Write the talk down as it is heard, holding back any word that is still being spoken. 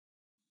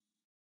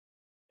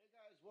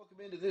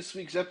Welcome into this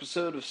week's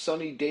episode of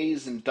Sunny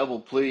Days and Double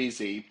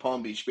Plays, a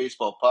Palm Beach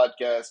baseball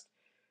podcast.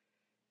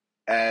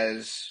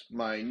 As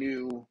my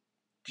new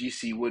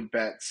GC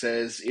Woodbat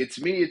says, it's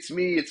me, it's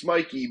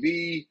Mikey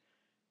B.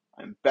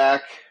 I'm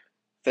back.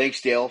 Thanks,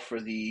 Dale, for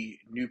the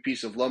new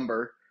piece of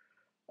lumber.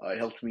 It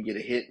helped me get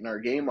a hit in our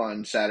game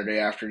on Saturday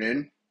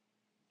afternoon.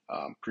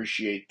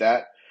 Appreciate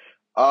that.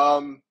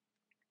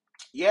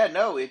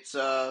 It's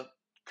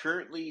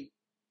currently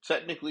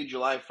technically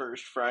July 1st,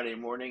 Friday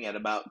morning at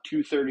about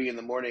 2:30 in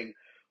the morning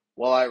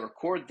while I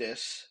record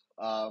this.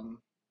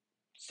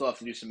 Still have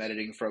to do some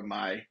editing from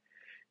my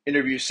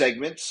interview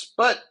segments,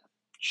 but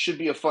should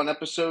be a fun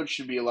episode.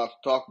 Should be a lot to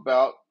talk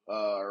about.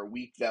 Our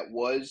week that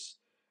was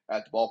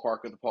at the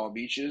ballpark of the Palm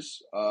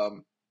Beaches.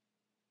 That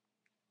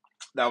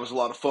was a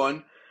lot of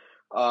fun.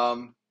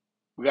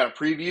 We got a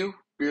preview,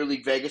 Beer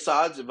League Vegas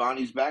odds.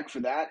 Ivanny's back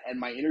for that. And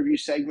my interview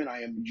segment,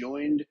 I am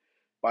joined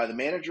by the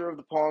manager of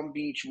the Palm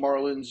Beach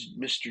Marlins,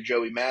 Mr.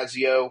 Joey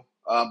Mazzeo.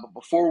 But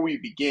before we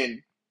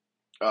begin,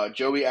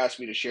 Joey asked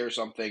me to share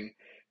something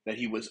that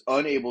he was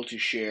unable to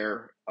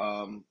share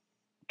during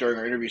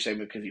our interview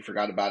segment because he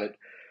forgot about it.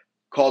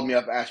 Called me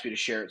up, asked me to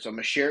share it. So I'm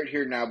going to share it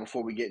here now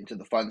before we get into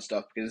the fun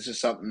stuff because this is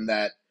something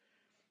that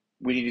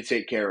we need to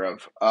take care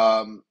of.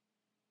 A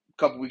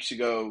couple weeks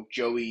ago,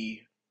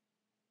 Joey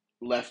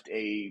left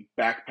a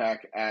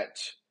backpack at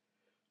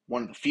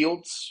one of the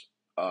fields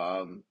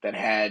that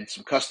had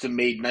some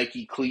custom-made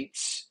Nike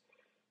cleats.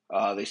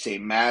 They say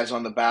Maz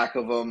on the back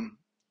of them,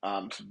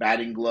 some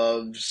batting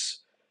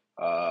gloves,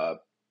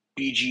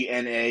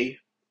 BGNA.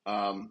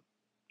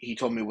 He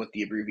told me what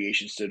the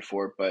abbreviation stood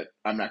for, but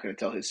I'm not going to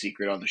tell his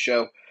secret on the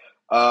show.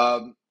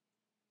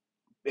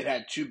 It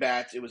had two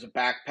bats. It was a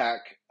backpack,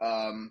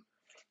 kind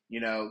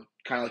of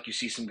like you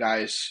see some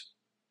guys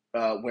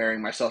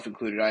wearing, myself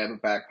included. I have a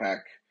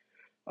backpack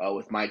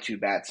with my two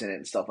bats in it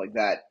and stuff like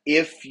that.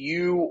 If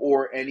you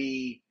or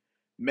any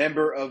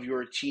member of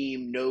your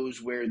team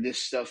knows where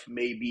this stuff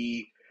may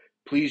be,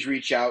 please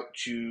reach out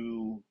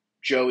to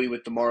Joey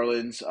with the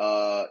Marlins.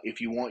 If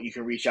you want, you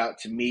can reach out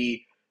to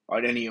me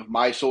on any of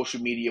my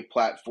social media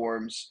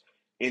platforms.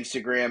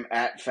 Instagram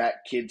at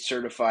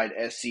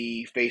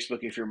FatKidCertifiedSE,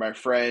 Facebook if you're my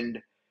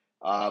friend.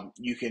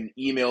 You can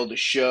email the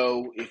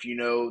show if you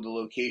know the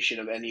location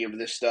of any of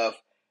this stuff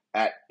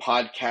at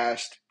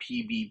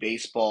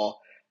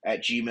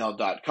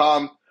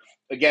podcastpbbaseball@gmail.com.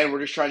 Again, we're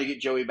just trying to get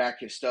Joey back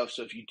his stuff.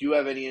 So if you do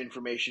have any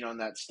information on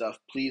that stuff,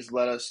 please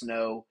let us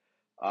know.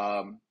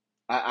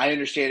 I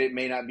understand it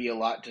may not be a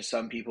lot to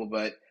some people,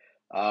 but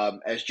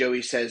as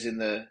Joey says in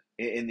the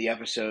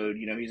episode,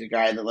 he's a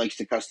guy that likes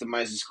to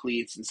customize his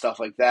cleats and stuff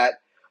like that.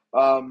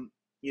 So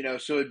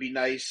it'd be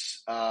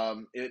nice.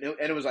 And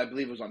it was, I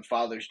believe, it was on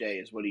Father's Day,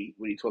 is what he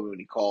told me when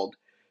he called.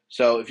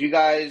 So if you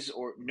guys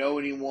or know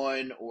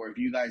anyone, or if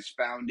you guys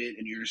found it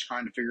and you're just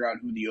trying to figure out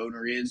who the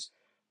owner is,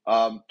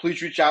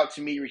 please reach out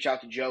to me, reach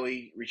out to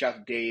Joey, reach out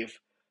to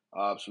Dave,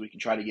 so we can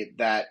try to get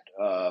that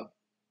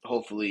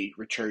hopefully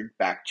returned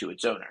back to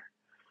its owner.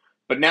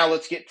 But now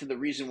let's get to the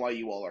reason why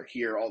you all are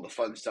here, all the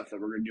fun stuff that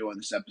we're going to do on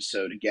this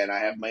episode. Again, I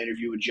have my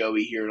interview with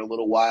Joey here in a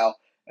little while,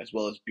 as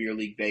well as Beer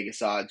League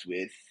Vegas odds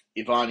with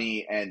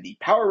Ivanny and the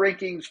power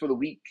rankings for the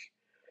week.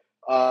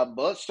 But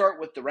let's start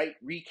with the right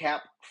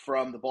recap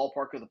from the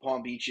ballpark of the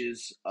Palm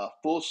Beaches. A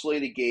full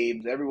slate of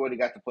games. Everybody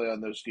got to play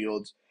on those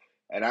fields.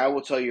 And I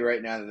will tell you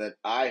right now that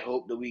I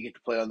hope that we get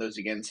to play on those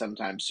again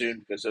sometime soon,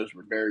 because those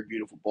were very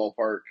beautiful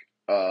ballpark,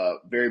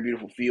 very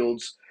beautiful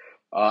fields,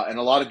 and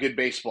a lot of good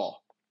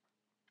baseball.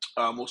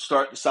 We'll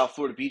start. The South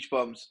Florida Beach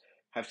Bums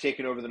have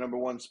taken over the number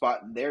one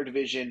spot in their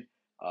division.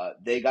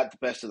 They got the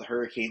best of the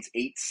Hurricanes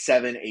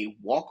 8-7, a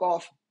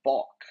walk-off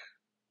balk,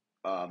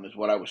 is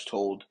what I was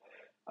told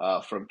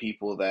from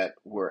people that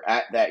were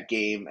at that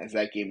game, as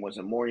that game was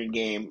a morning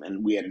game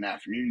and we had an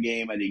afternoon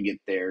game. I didn't get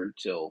there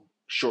till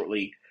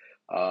shortly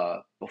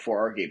before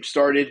our game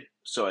started,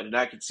 so I did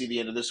not get to see the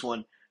end of this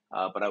one,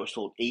 but I was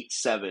told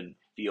 8-7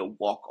 via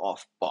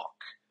walk-off balk.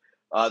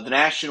 The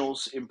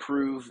Nationals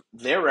improve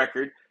their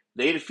record.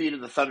 They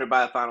defeated the Thunder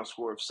by a final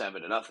score of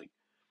 7-0.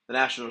 The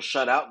Nationals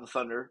shut out the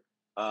Thunder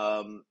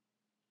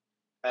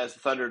as the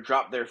Thunder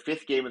dropped their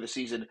fifth game of the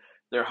season,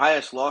 their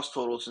highest loss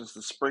total since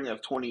the spring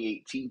of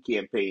 2018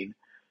 campaign.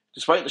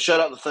 Despite the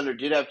shutout, the Thunder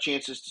did have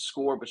chances to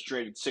score, but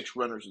traded 6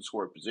 runners in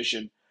scoring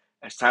position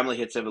as timely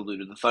hits have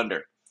eluded the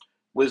Thunder.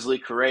 Wesley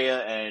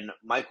Correa and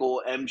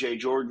Michael M.J.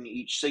 Jordan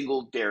each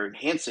singled. Darren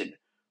Hansen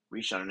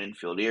reached on an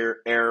infield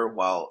error,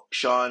 while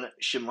Sean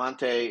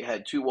Shimante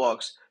had 2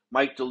 walks.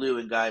 Mike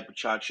DeLue and Guy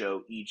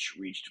Pachacho each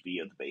reached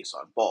via the base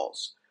on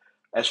balls.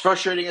 As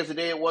frustrating as the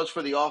day it was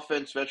for the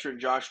offense, veteran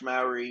Josh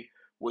Mowry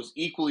was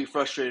equally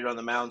frustrated on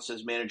the mound,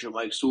 says manager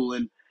Mike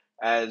Sulin,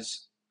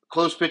 as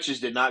close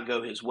pitches did not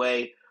go his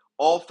way.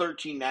 All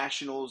 13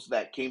 Nationals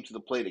that came to the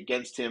plate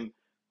against him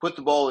put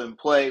the ball in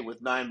play,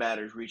 with 9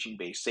 batters reaching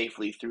base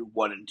safely through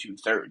 1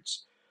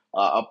 2/3.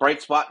 A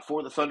bright spot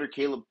for the Thunder,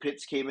 Caleb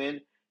Pitts came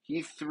in.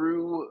 He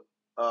threw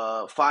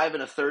 5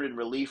 1/3 in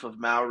relief of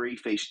Mowry,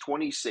 faced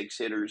 26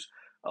 hitters,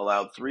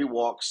 allowed 3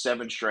 walks,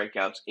 7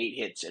 strikeouts, 8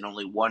 hits, and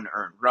only 1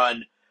 earned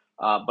run.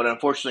 But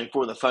unfortunately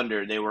for the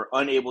Thunder, they were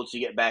unable to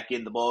get back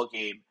in the ball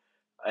game,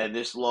 and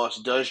this loss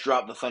does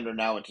drop the Thunder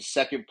now into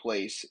second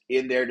place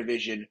in their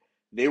division.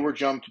 They were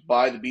jumped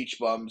by the Beach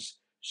Bums,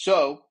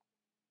 so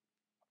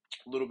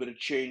a little bit of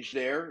change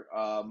there.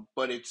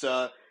 But it's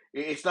not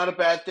a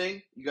bad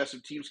thing. You got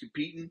some teams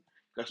competing,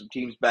 got some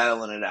teams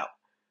battling it out.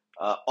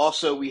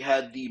 Also, we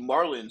had the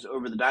Marlins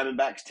over the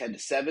Diamondbacks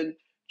 10-7.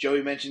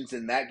 Joey mentions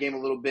in that game a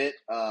little bit.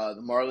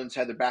 The Marlins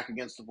had their back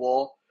against the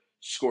wall,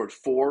 scored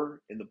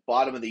 4 in the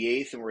bottom of the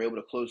 8th, and were able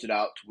to close it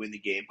out to win the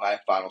game by a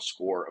final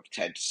score of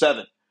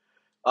 10-7.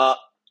 An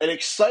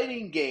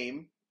exciting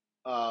game.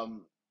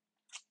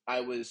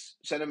 I was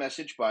sent a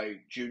message by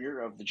Junior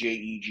of the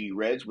JEG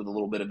Reds with a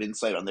little bit of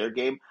insight on their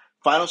game.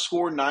 Final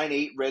score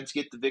 9-8. Reds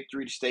get the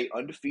victory to stay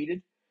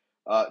undefeated.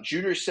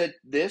 Junior said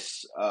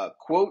this,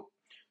 quote,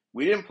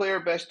 "We didn't play our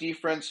best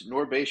defense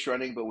nor base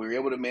running, but we were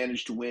able to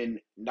manage to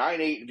win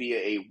 9-8 via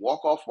a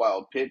walk-off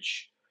wild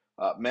pitch.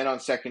 Men on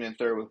second and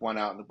third with one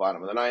out in the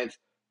bottom of the 9th.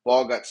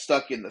 Ball got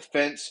stuck in the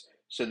fence,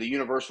 so the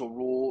universal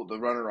rule, the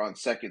runner on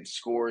second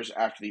scores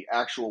after the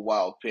actual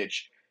wild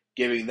pitch,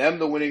 giving them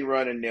the winning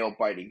run in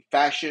nail-biting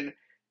fashion.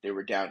 They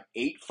were down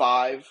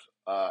 8-5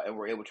 and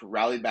were able to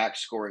rally back,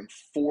 scoring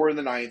 4 in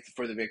the 9th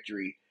for the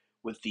victory,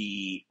 with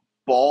the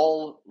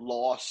ball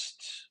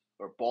lost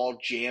or ball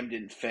jammed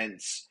in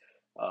fence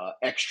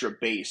extra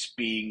base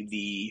being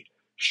the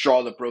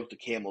straw that broke the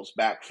camel's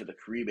back for the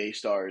Caribe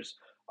Stars.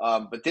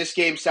 But this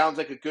game sounds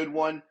like a good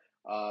one.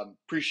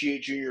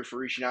 Appreciate Junior for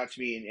reaching out to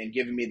me and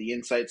giving me the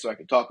insight so I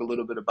can talk a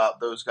little bit about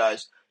those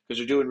guys because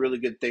they're doing really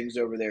good things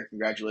over there.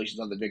 Congratulations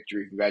on the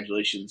victory.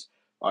 Congratulations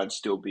on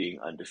still being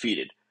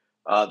undefeated.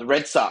 The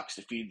Red Sox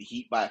defeated the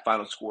Heat by a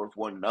final score of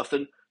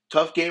 1-0.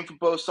 Tough game for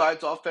both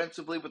sides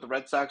offensively, but the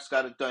Red Sox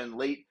got it done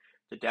late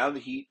to down the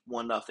Heat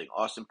 1-0.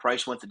 Austin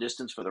Price went the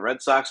distance for the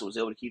Red Sox and was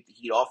able to keep the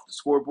Heat off the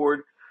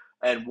scoreboard,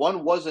 and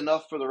one was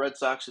enough for the Red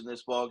Sox in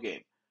this ball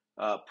game.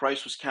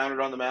 Price was countered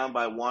on the mound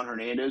by Juan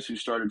Hernandez, who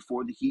started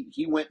for the Heat.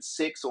 He went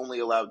 6, only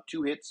allowed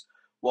 2 hits,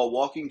 while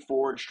walking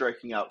 4 and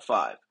striking out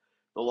 5.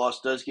 The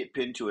loss does get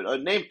pinned to an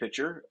unnamed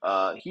pitcher.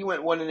 He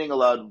went 1 inning,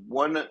 allowed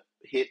 1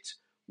 hit,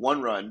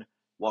 1 run,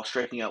 while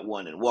striking out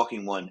 1 and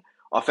walking 1.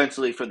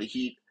 Offensively for the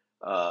Heat,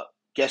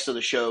 guest of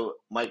the show,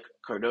 Mike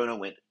Cardona,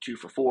 went 2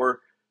 for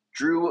 4.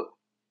 Drew,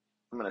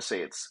 I'm going to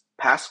say it's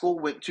Pascal,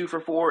 went 2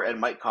 for 4, and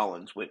Mike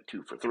Collins went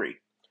 2 for 3.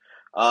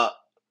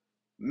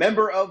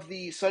 Member of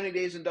the Sunny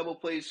Days and Double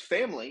Plays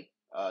family,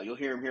 you'll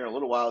hear him here in a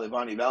little while,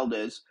 Ivanny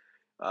Valdez,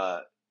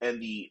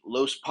 and the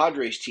Los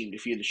Padres team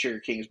defeated the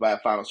Sugar Kings by a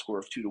final score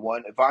of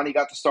 2-1. Ivanny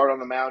got the start on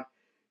the mound.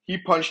 He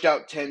punched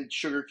out 10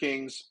 Sugar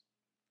Kings,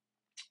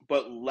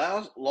 but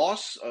left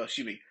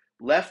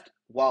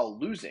while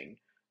losing.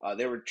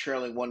 They were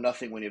trailing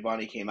 1-0 when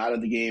Ivanny came out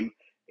of the game.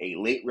 A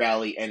late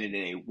rally ended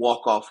in a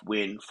walk-off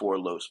win for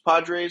Los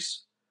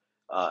Padres.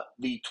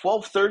 The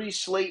 12:30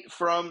 slate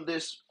from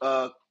this,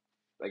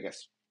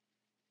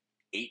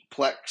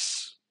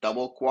 8-plex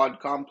double quad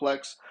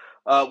complex.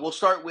 We'll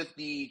start with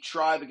the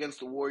Tribe against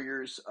the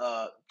Warriors.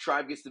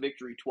 Tribe gets the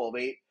victory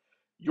 12-8.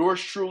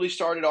 Yours truly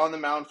started on the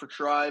mound for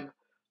Tribe.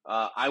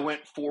 I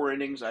went 4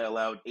 innings. I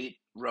allowed 8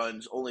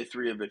 runs, only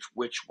 3 of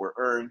which were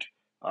earned.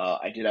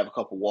 I did have a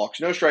couple walks,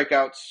 no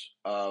strikeouts.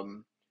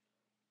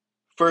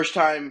 First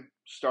time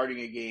starting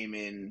a game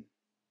in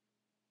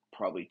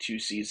probably 2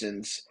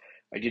 seasons.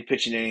 I did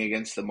pitch an inning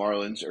against the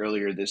Marlins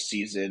earlier this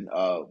season,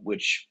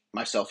 which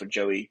myself and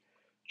Joey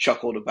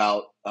chuckled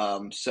about.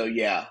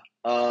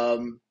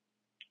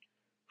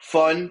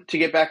 Fun to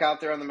get back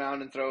out there on the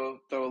mound and throw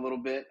a little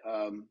bit.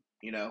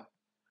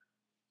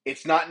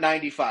 It's not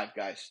 95,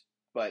 guys,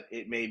 but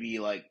it may be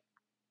like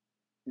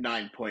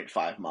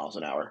 9.5 miles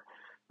an hour.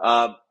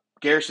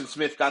 Garrison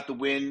Smith got the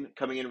win,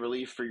 coming in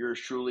relief for yours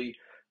truly.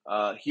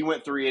 He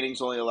went 3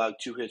 innings, only allowed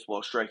 2 hits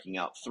while striking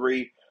out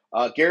 3.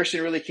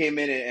 Garrison really came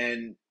in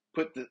and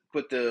put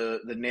the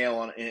nail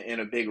on in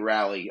a big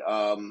rally.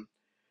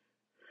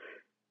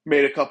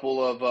 Made a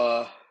couple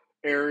of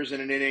errors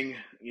in an inning.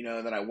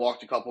 Then I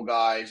walked a couple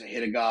guys. I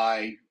hit a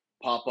guy,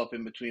 pop up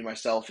in between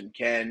myself and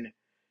Ken.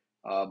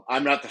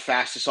 I'm not the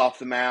fastest off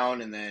the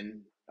mound, and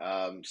then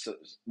so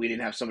we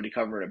didn't have somebody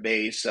covering a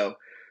base. So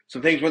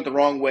some things went the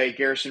wrong way.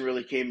 Garrison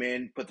really came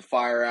in, put the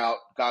fire out,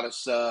 got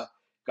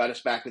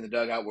us back in the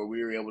dugout where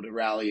we were able to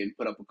rally and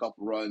put up a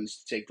couple runs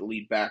to take the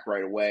lead back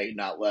right away.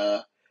 Not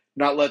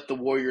let the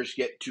Warriors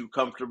get too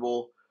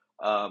comfortable.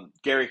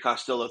 Gary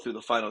Costello threw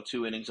the final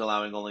 2 innings,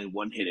 allowing only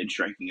 1 hit and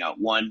striking out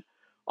 1.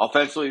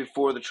 Offensively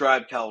for the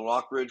Tribe, Cal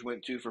Rockridge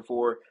went 2 for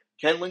 4.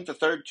 Ken Link the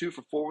third 2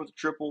 for 4 with a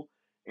triple.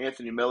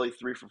 Anthony Melly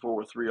 3 for 4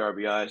 with 3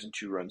 RBIs and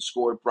 2 runs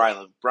scored.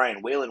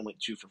 Brian Whalen went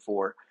 2 for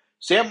 4.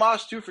 Sam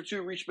Moss 2 for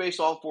 2, reached base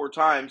all 4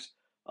 times.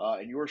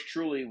 And yours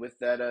truly with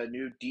that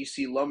new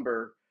DC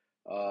Lumber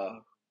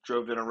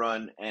drove in a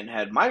run and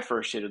had my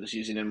first hit of the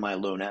season in my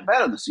lone at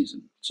bat of the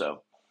season.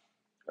 So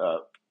a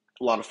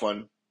lot of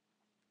fun.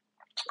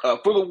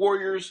 For the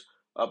Warriors,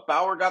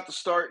 Bauer got the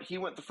start. He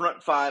went the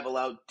front 5,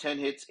 allowed 10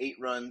 hits, 8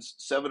 runs,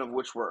 7 of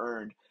which were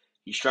earned.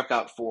 He struck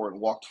out 4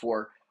 and walked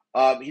 4.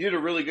 He did a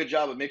really good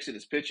job of mixing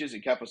his pitches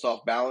and kept us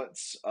off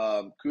balance.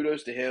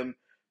 Kudos to him.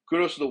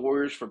 Kudos to the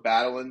Warriors for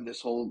battling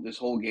this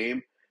whole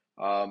game.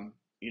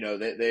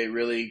 They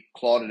really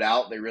clawed it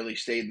out. They really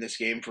stayed in this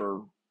game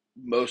for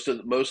most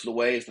of the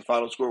way, as the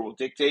final score will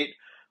dictate.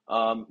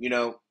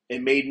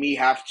 It made me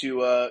have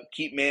to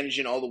keep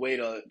managing all the way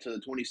to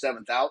the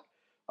 27th out.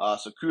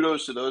 So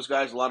kudos to those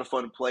guys. A lot of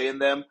fun playing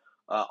them.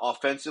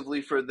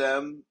 Offensively for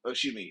them,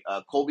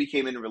 Colby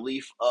came in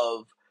relief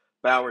of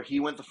Bauer. He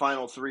went the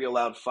final three,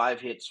 allowed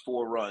 5 hits,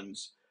 4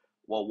 runs,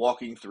 while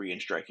walking 3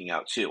 and striking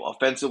out 2.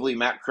 Offensively,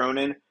 Matt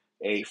Cronin,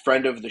 a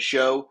friend of the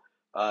show,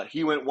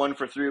 he went 1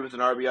 for 3 with an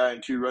RBI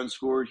and 2 runs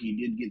scored. He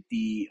did get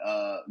the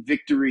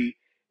victory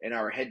in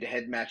our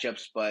head-to-head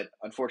matchups, but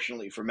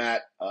unfortunately for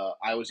Matt,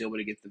 I was able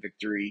to get the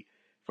victory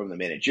from the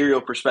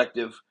managerial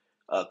perspective.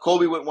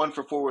 Colby went 1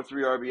 for 4 with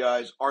 3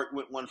 RBIs. Art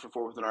went 1 for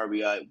 4 with an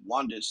RBI.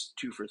 Wanda's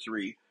 2 for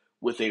 3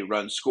 with a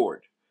run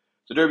scored.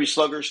 The Derby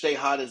Sluggers stay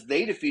hot as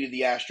they defeated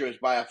the Astros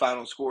by a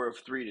final score of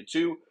 3-2.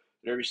 The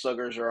Derby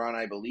Sluggers are on,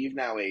 I believe,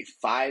 now a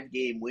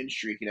 5-game win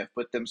streak and have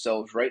put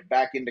themselves right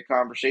back into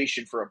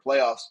conversation for a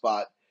playoff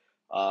spot.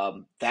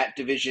 That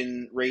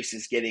division race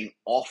is getting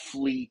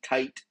awfully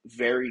tight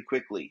very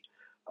quickly.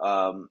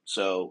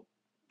 So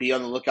be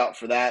on the lookout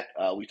for that.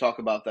 We talk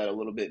about that a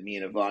little bit, me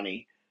and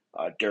Ivanny,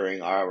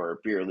 during our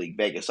Beer League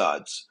Vegas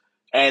odds.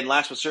 And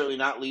last but certainly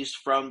not least,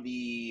 from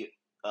the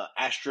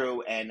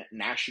Astro and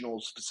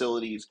Nationals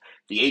facilities,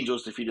 the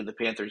Angels defeated the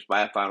Panthers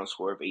by a final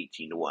score of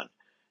 18-1.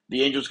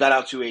 The Angels got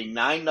out to a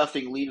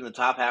 9-0 lead in the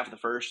top half of the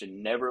first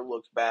and never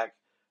looked back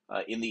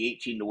in the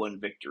 18-1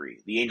 victory.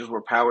 The Angels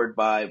were powered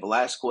by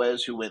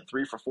Velasquez, who went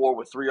 3 for 4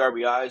 with 3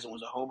 RBIs and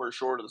was a homer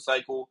short of the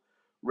cycle.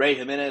 Ray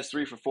Jimenez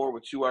 3 for 4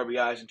 with 2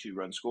 RBIs and 2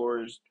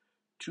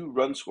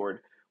 runs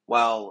scored,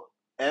 while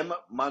M.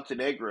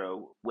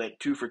 Montenegro went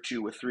 2 for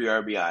 2 with 3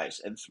 RBIs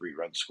and 3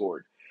 runs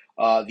scored.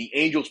 The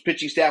Angels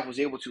pitching staff was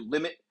able to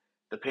limit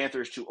the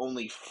Panthers to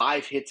only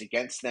 5 hits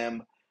against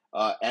them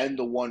and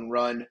the 1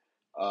 run.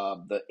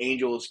 The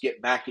Angels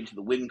get back into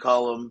the win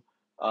column.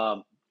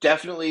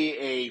 Definitely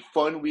a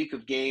fun week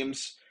of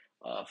games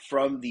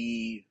from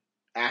the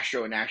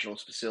Astro and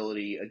Nationals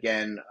facility.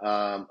 Again,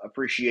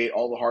 appreciate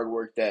all the hard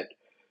work that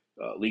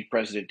League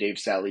President Dave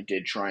Sally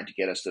did trying to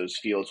get us those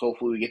fields.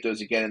 Hopefully we get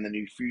those again in the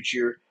near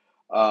future.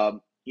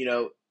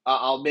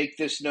 I'll make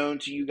this known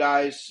to you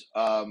guys.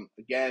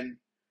 Again,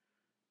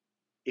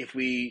 if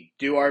we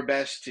do our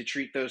best to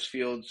treat those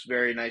fields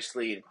very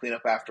nicely and clean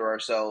up after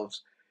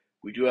ourselves,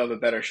 we do have a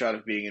better shot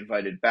of being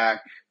invited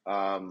back.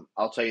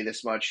 I'll tell you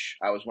this much.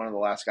 I was one of the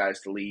last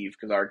guys to leave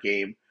because our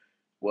game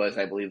was,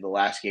 I believe, the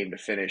last game to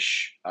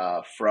finish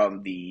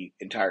from the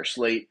entire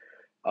slate.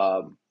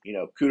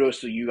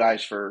 Kudos to you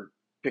guys for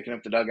picking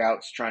up the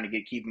dugouts, trying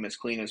to keep them as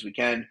clean as we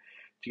can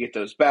to get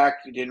those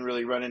back. We didn't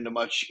really run into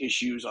much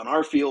issues on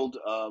our field.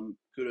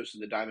 Kudos to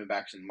the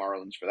Diamondbacks and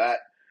Marlins for that.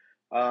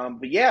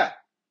 But yeah,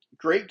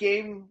 great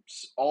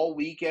games all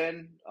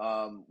weekend.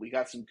 We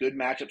got some good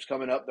matchups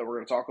coming up that we're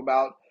going to talk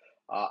about.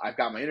 I've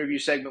got my interview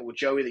segment with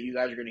Joey that you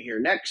guys are going to hear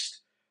next.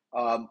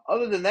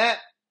 Other than that,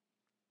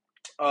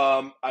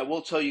 I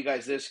will tell you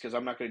guys this because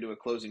I'm not going to do a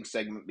closing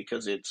segment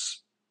because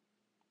it's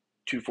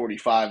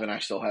 2:45 and I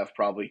still have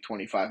probably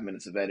 25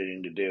 minutes of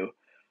editing to do.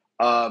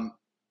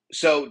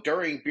 So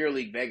during Beer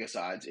League Vegas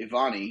odds,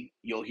 Ivanny,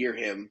 you'll hear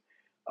him.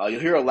 You'll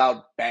hear a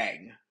loud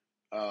bang.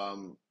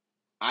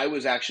 I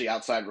was actually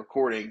outside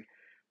recording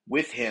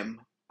with him,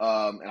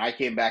 and I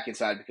came back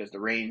inside because the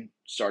rain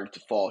started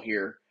to fall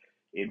here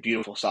in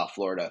beautiful South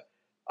Florida.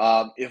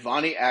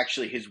 Ivanny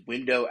his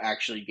window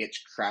actually gets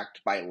cracked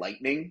by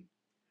lightning.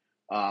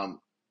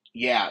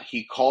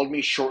 He called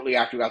me shortly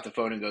after we got the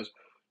phone and goes,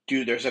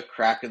 "Dude, there's a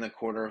crack in the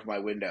corner of my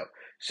window."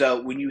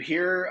 So when you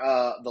hear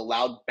the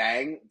loud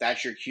bang,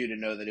 that's your cue to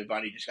know that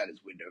Ivanny just got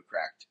his window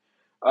cracked.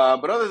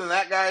 But other than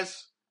that,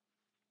 guys,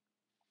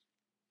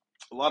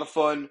 a lot of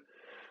fun.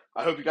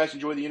 I hope you guys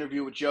enjoyed the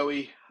interview with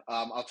Joey.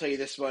 I'll tell you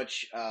this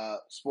much.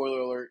 Spoiler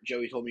alert,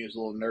 Joey told me he was a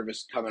little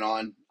nervous coming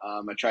on.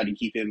 I tried to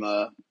keep him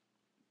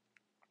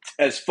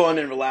as fun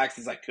and relaxed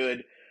as I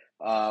could.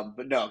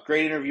 But no,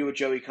 great interview with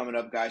Joey coming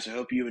up, guys. I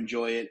hope you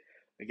enjoy it.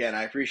 Again,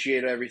 I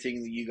appreciate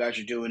everything that you guys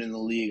are doing in the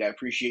league. I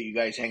appreciate you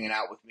guys hanging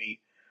out with me.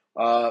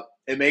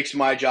 It makes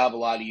my job a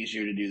lot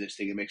easier to do this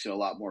thing. It makes it a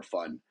lot more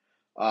fun.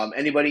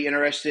 Anybody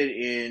interested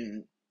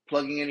in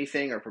plugging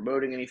anything or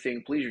promoting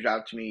anything, please reach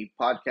out to me,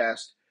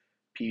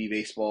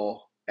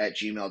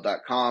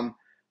 podcastpbbaseball@gmail.com.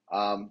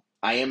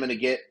 I am going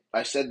to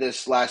I said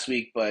this last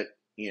week, but,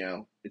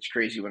 it's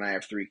crazy when I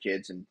have 3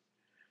 kids and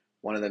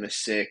one of them is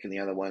sick and the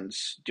other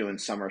one's doing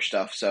summer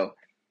stuff. So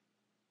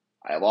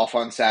I have off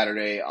on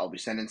Saturday. I'll be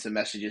sending some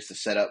messages to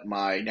set up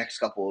my next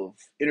couple of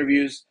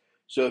interviews.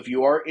 So if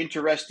you are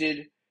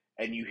interested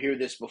and you hear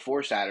this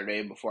before Saturday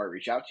and before I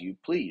reach out to you,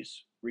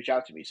 please reach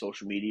out to me,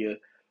 social media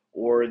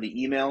or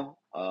the email.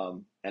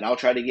 And I'll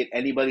try to get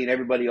anybody and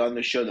everybody on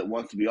this show that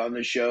wants to be on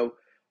this show.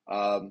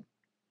 I'm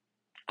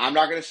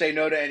not going to say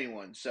no to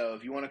anyone. So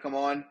if you want to come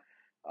on,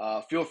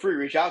 feel free to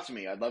reach out to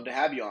me. I'd love to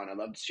have you on. I'd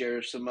love to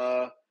share some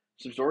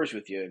stories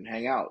with you and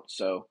hang out.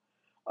 So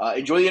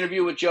Enjoy the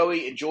interview with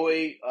Joey.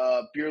 Enjoy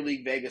Beer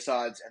League Vegas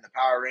odds and the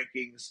power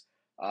rankings.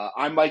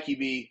 I'm Mikey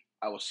B.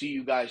 I will see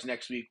you guys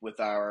next week with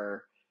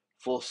our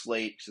full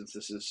slate, since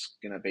this is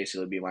going to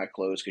basically be my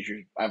close because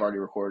I've already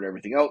recorded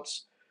everything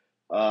else.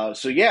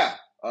 Appreciate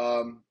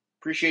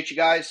you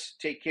guys.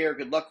 Take care.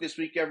 Good luck this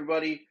week,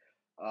 everybody.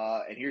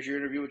 And here's your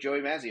interview with Joey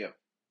Mazzeo.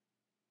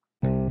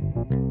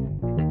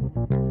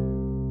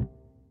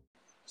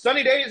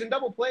 Sunny days and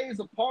double plays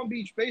of Palm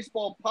Beach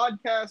Baseball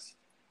Podcast.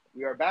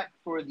 We are back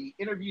for the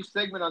interview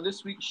segment on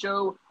this week's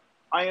show.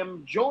 I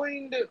am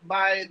joined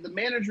by the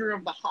manager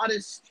of the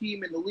hottest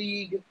team in the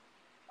league.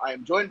 I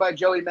am joined by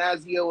Joey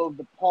Mazzeo of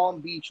the Palm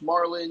Beach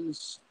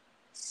Marlins.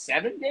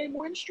 7-game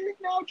win streak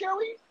now,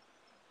 Joey?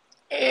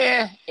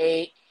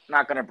 8.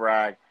 Not going to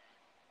brag.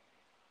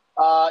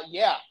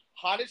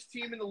 Hottest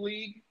team in the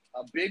league.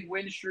 A big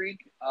win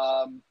streak.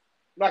 I'm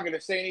not going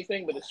to say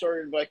anything, but it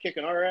started by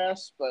kicking our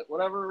ass, but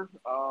whatever.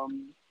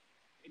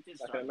 It did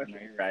start there,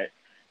 you're right.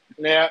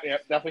 Yeah,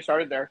 definitely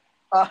started there.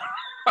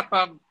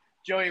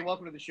 Joey,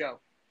 welcome to the show.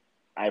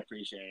 I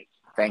appreciate it.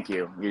 Thank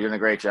you. You're doing a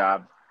great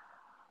job.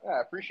 Yeah,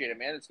 I appreciate it,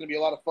 man. It's going to be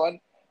a lot of fun.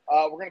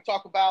 We're going to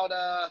talk about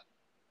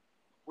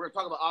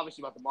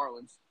obviously about the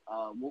Marlins.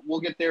 We'll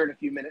get there in a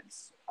few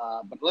minutes.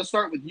 But let's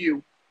start with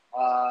you.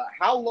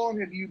 How long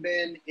have you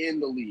been in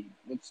the league?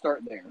 Let's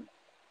start there.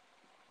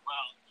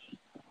 Well,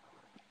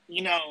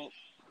 I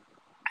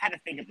had to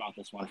think about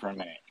this one for a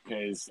minute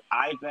because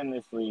I've been in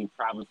this league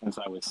probably since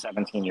I was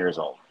 17 years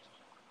old.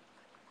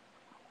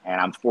 And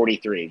I'm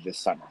 43 this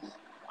summer.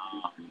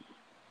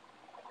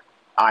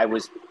 I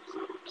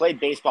played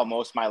baseball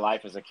most of my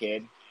life as a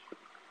kid,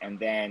 and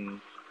then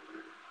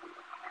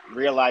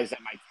realized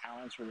that my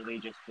talents were really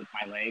just with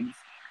my legs.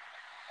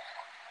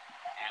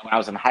 And when I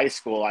was in high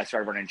school, I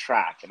started running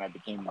track, and I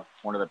became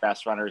one of the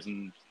best runners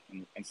in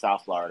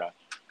South Florida.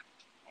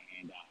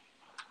 And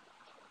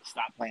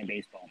stopped playing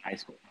baseball in high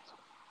school,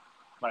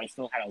 but I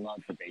still had a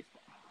love for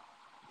baseball.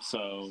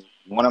 So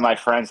one of my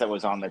friends that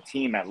was on the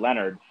team at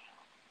Leonard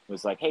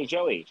was like, "Hey,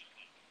 Joey,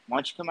 why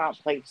don't you come out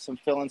and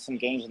fill in some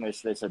games in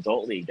this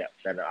adult league that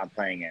I'm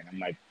playing in?" I'm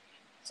like,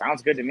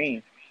 "Sounds good to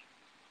me."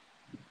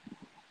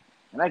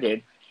 And I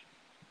did.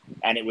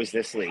 And it was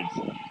this league,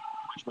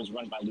 which was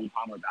run by Lou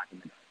Palmer back in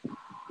the day.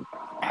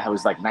 It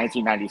was like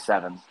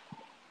 1997.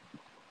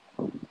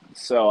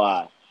 So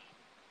I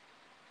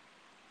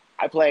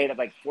played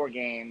like 4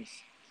 games,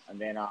 and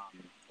then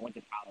went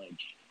to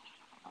college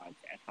to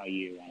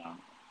FIU on a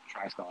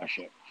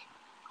tri-scholarship.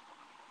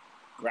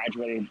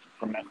 Graduated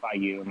from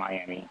FIU in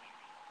Miami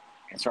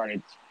and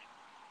started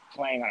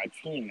playing on a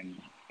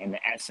team in the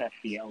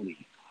SFBL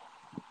league.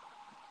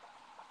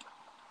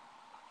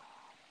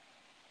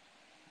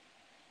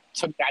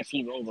 Took that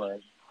team over.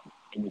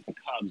 It was the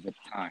Cubs at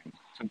the time.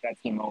 Took that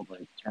team over,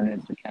 turned it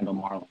into the Kendall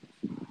Marlins,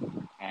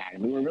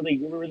 and we were really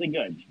good. Really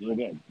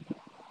good.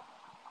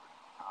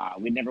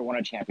 We never won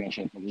a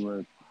championship, but we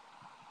were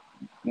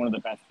one of the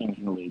best teams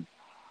in the league.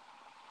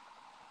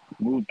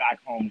 Moved back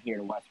home here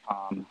to West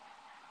Palm.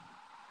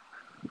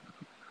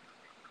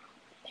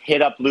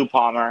 Hit up Lou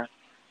Palmer.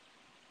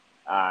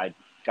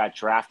 Got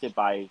drafted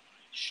by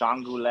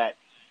Sean Goulet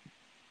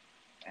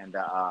and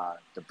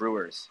the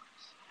Brewers.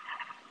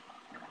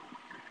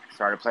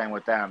 Started playing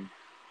with them,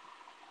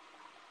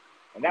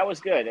 and that was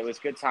good. It was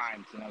good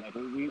times, Like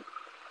it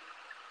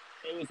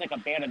was like a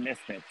band of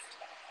misfits,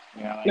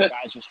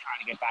 guys just trying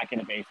to get back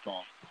into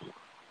baseball.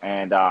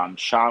 And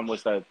Sean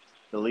was the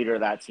leader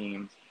of that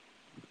team.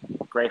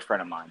 Great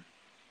friend of mine,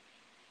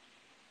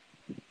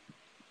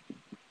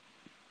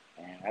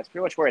 and that's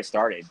pretty much where it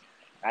started.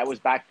 I was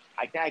back.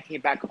 I think I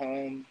came back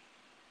home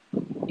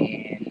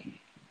in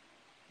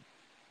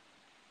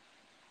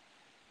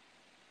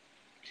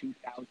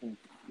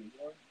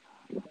 2004.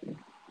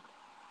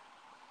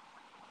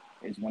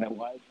 Is when it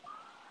was.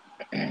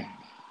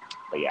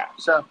 But yeah.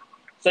 So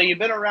you've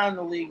been around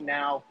the league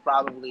now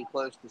probably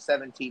close to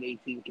 17,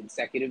 18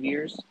 consecutive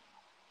years?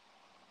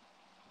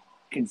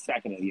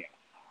 Consecutive, yeah.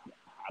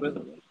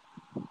 Absolutely.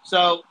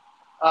 So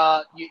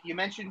you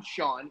mentioned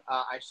Sean.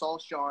 I saw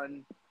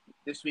Sean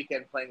this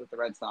weekend playing with the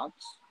Red Sox.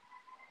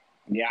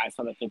 Yeah, I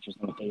saw the pictures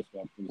on the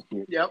Facebook. It was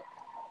cute. Yep.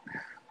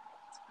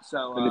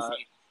 So good to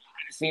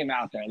see him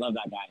out there. I love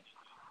that guy.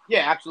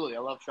 Yeah, absolutely.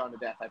 I love Sean to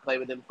death. I played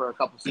with him for a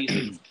couple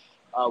seasons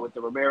with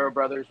the Romero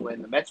brothers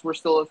when the Mets were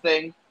still a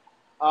thing.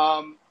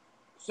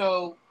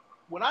 So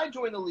when I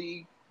joined the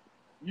league,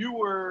 you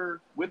were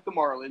with the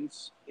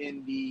Marlins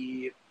in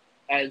the,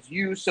 as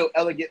you so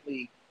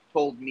elegantly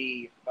told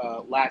me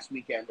last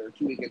weekend or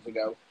 2 weekends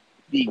ago,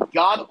 the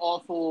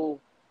god-awful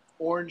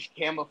orange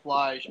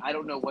camouflage. I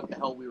don't know what the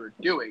hell we were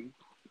doing.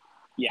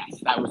 Yes,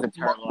 that was a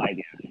terrible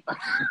idea.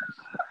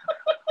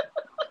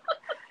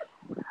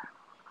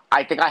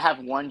 I think I have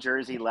one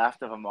jersey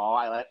left of them all.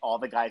 I let all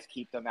the guys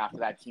keep them after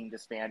that team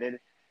disbanded.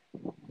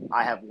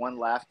 I have one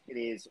left. It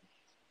is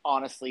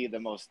honestly the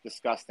most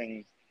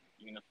disgusting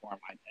uniform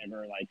I've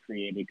ever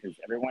created because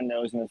everyone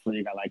knows in this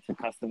league I like to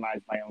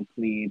customize my own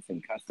cleats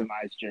and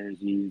customize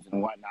jerseys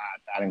and whatnot,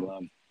 batting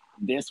gloves.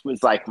 This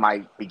was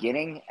my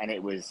beginning, and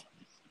it was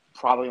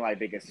probably my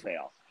biggest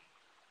fail.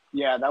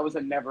 Yeah, that was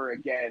a never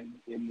again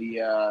in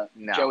the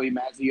No, Joey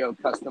Mazzeo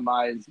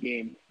customized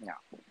game. no.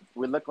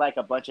 We looked like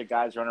a bunch of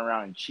guys running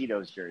around in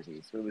Cheetos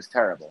jerseys. It was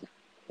terrible.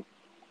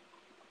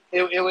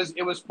 It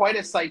was quite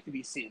a sight to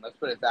be seen. Let's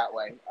put it that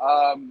way.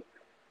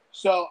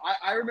 So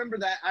I remember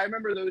that. I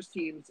remember those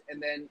teams,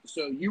 and then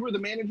so you were the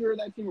manager of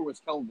that team, or was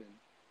Kelvin?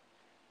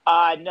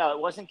 No, it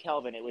wasn't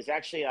Kelvin. It was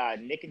actually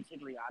Nick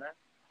Intigliata.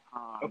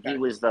 Okay.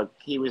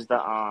 He was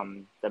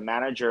the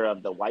manager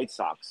of the White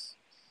Sox,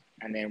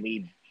 and then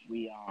we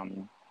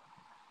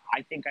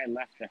I think I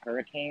left the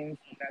Hurricanes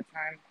at that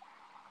time,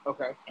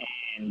 Okay.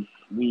 and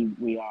we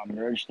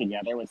merged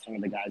together with some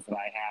of the guys that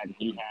I had,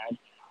 he had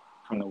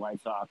from the White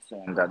Sox,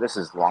 and this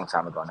is a long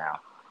time ago now.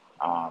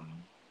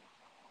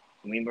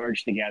 We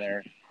merged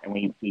together and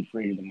we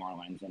created the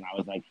Marlins, and I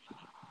was like,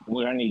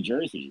 "We're on New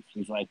Jerseys."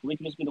 He's like, "We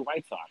can just be the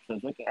White Sox." I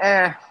was like,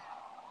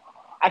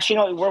 Actually,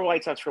 no, we're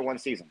White Sox for one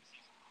season,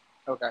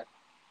 Okay.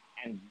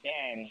 and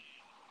then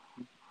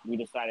we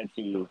decided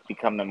to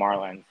become the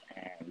Marlins,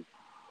 and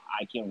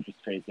I came with this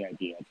crazy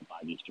idea to buy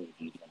these jerseys,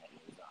 and it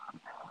was a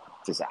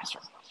disaster.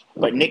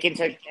 But Nick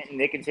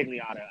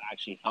Intigliata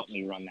actually helped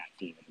me run that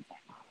team at the time.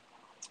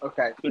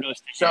 Okay. Kudos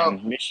to So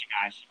him,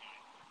 Michigan.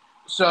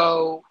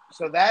 so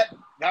that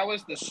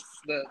was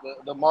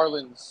the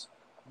Marlins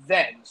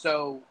then.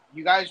 So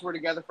you guys were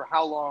together for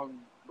how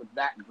long with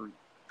that group?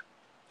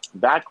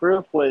 That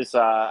group was,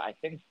 I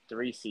think,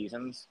 3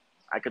 seasons.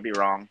 I could be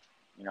wrong.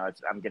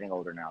 I'm getting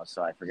older now,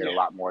 so I forget a Yeah.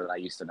 lot more than I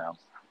used to know.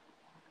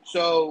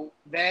 So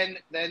then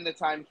the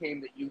time came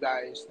that you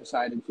guys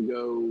decided to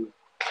go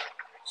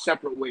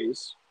separate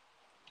ways.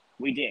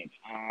 We did,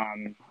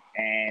 and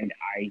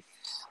I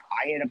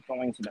ended up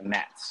going to the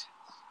Mets,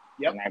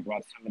 Yep. and I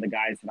brought some of the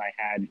guys that I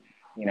had,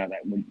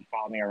 that would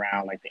follow me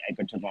around, like the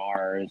Edgar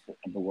Tavares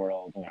of the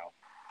world,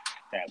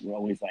 that were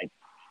always like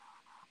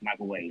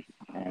Michael Waite,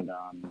 and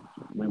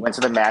we went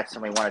to the Mets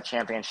and we won a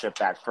championship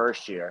that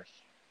first year.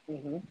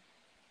 Mm-hmm.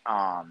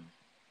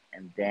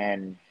 And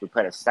then we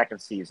played a second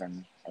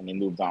season and we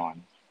moved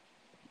on.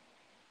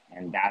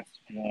 And that's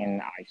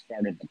when I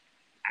started the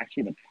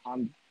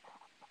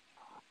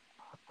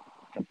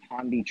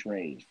Palm Beach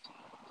Rays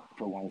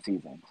for one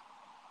season.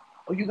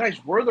 Oh, you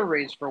guys were the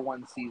Rays for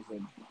one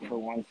season. For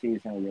one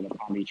season, we were the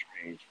Palm Beach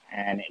Rays,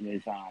 and it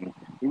was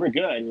we were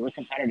good, we were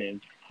competitive,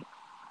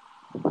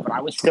 but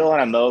I was still in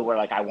a mode where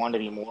like I wanted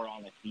to be more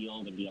on the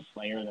field and be a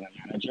player than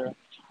a manager.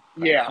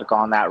 Yeah. I took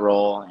on that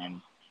role,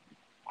 and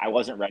I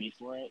wasn't ready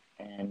for it,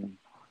 and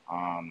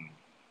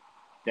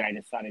then I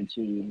decided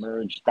to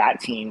merge that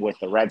team with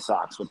the Red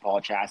Sox with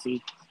Paul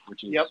Chassie,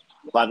 which is Yep.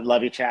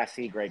 love you,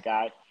 Chassie, great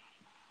guy.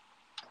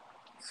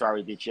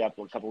 Sorry we beat you up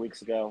a couple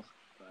weeks ago,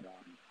 but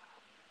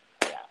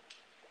yeah,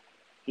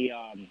 he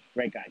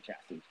great guy,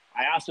 Chassie.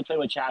 I also played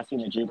with Chassie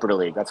in the Jupiter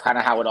League. That's kind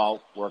of how it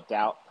all worked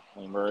out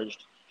when we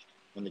merged,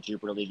 when the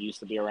Jupiter League used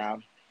to be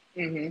around.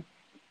 Mm-hmm.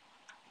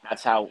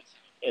 That's how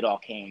it all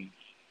came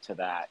to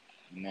that,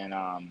 and then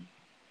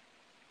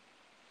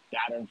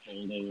that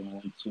unfolded and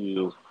went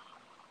to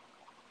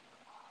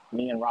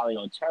me and Raleigh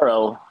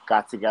Otero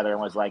got together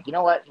and was like, you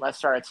know what, let's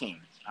start a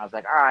team. I was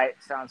like, all right,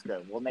 sounds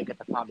good. We'll make it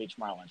the Palm Beach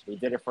Marlins. We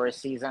did it for a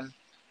season.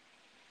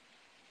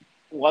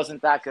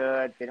 Wasn't that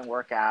good. Didn't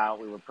work out.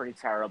 We were pretty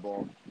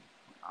terrible.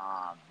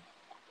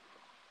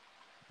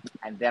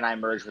 And then I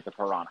merged with the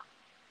Piranha.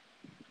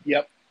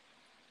 Yep.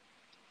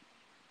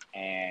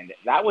 And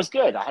that was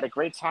good. I had a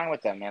great time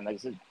with them, man.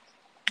 Like,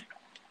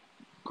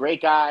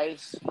 great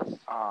guys. It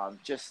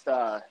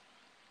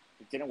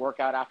didn't work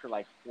out after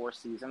like 4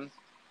 seasons.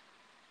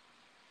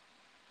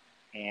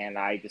 And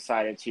I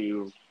decided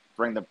to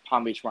bring the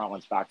Palm Beach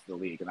Marlins back to the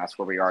league, and that's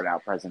where we are now,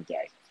 present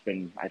day. It's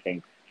been, I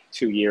think,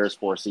 2 years,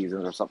 4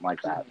 seasons, or something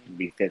like that. It'll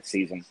be 5th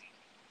season.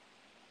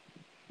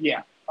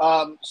 Yeah.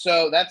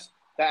 So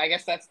I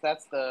guess that's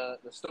the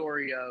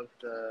story of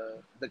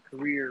the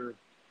career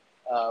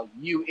of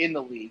you in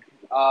the league.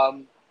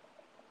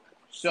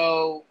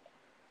 So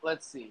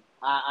let's see.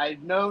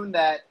 I've known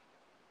that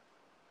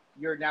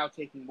you're now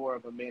taking more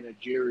of a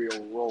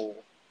managerial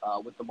role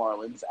with the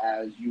Marlins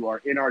as you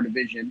are in our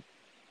division.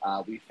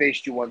 We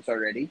faced you once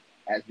already,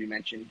 as we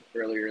mentioned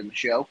earlier in the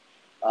show.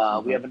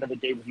 We have another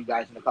day with you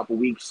guys in a couple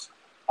weeks.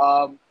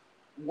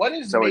 What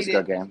has It's always made a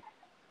it? good game.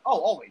 Oh,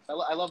 always.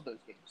 I love those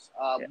games.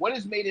 Yeah. What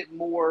has made it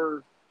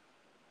more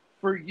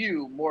for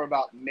you, more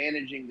about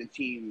managing the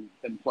team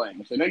than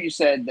playing? So I know you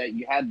said that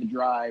you had the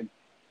drive,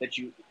 that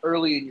you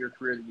early in your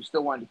career that you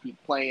still wanted to keep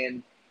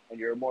playing, and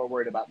you're more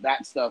worried about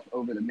that stuff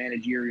over the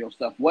managerial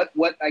stuff. What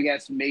I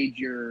guess made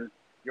your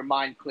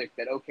mind click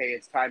that okay,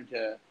 it's time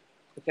to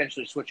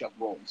potentially switch up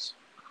roles?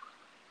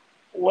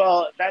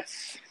 Well,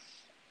 that's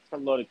a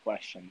loaded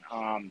question.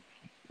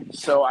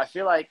 So I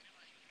feel like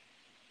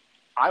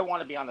I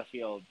want to be on the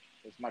field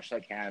as much as I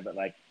can, but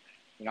like,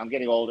 I'm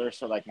getting older,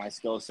 so like my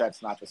skill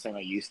set's not the same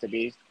it used to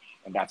be,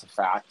 and that's a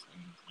fact.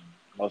 And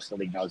most of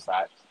the league knows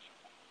that.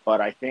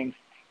 But I think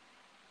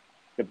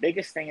the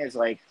biggest thing is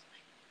like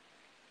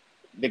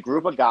the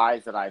group of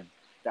guys that I've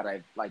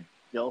like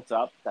built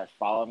up that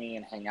follow me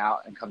and hang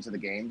out and come to the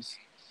games,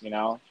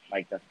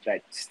 like that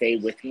stay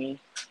with me.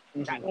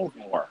 that Mm-hmm. means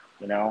more,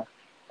 you know?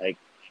 Like,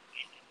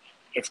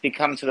 it's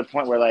become to the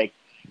point where, like,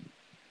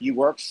 you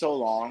work so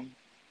long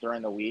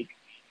during the week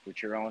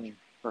with your own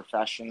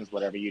professions,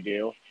 whatever you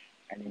do,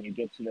 and then you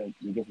get to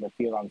the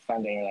field on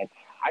Sunday, and you're like,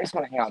 I just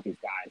want to hang out with these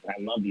guys, and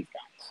I love these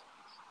guys,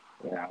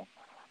 you know?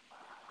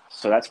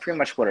 So that's pretty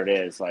much what it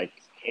is. Like,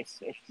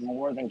 it's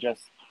more than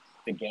just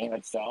the game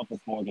itself.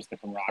 It's more just the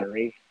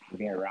camaraderie of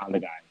being around the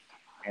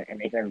guys and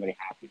making everybody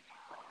happy.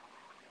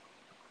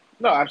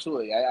 No,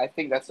 absolutely. I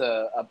think that's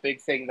a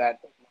big thing that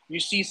you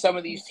see some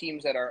of these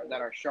teams that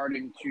are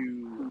starting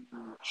to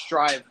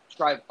strive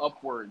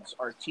upwards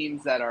are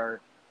teams that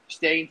are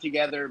staying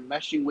together,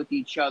 meshing with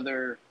each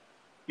other,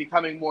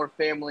 becoming more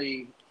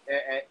family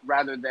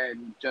rather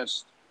than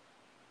just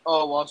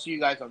well I'll see you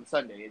guys on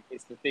Sunday.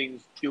 It's the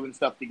things doing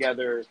stuff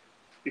together,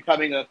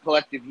 becoming a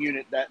collective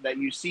unit that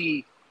you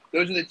see.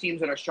 Those are the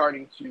teams that are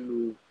starting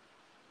to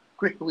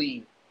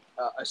quickly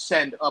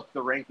ascend up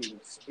the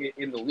rankings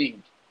in the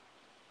league.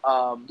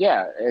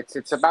 Yeah,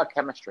 it's about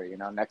chemistry, you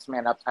know, next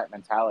man up type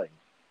mentality.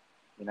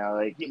 You know,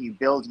 like you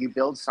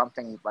build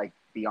something like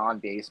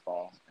beyond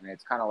baseball, and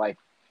it's kind of like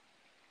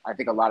I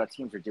think a lot of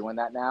teams are doing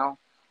that now.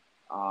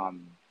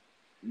 Um,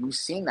 we've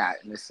seen that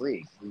in this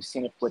league. We've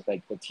seen it with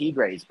like the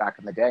Tigres back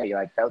in the day.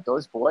 Like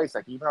those boys,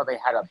 like even though they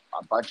had a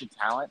bunch of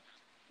talent,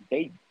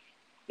 they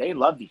they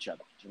loved each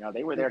other. You know,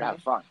 they were there to mm-hmm.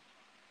 have fun.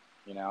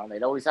 You know, and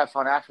they'd always have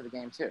fun after the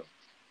game too.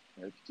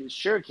 You know,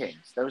 Sugar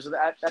Kings. That's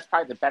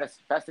probably the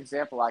best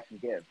example I can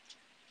give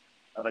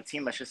of a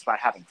team that's just about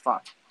having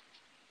fun.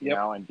 You Yep.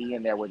 know, and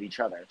being there with each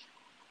other.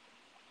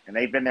 And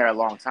they've been there a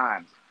long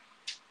time.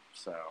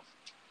 So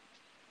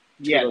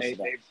Yeah,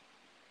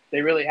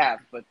 they really have.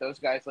 But those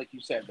guys, like you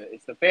said,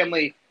 it's the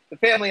family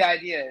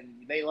idea,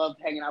 and they love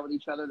hanging out with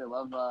each other. They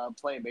love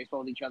playing baseball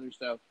with each other.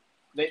 So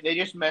they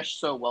just mesh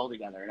so well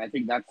together, and I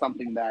think that's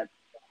something that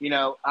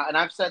and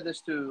I've said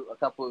this to a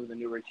couple of the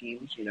newer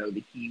teams,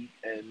 the Heat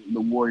and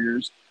the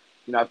Warriors.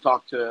 I've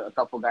talked to a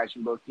couple of guys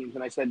from both teams,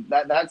 and I said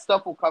that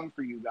stuff will come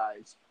for you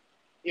guys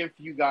if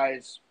you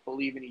guys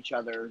believe in each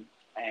other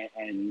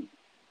and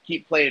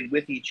keep playing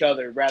with each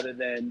other rather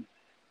than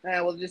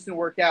well, it just didn't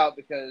work out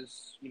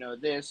because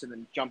this, and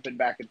then jumping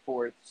back and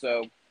forth.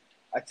 So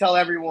I tell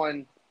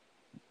everyone,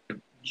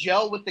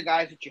 gel with the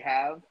guys that you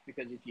have,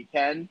 because if you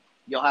can,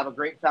 you'll have a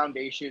great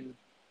foundation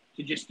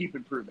to just keep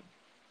improving.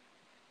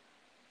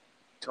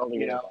 totally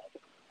You agree. know,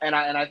 and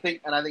I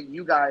think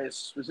you guys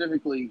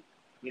specifically,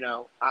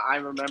 I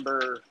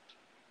remember.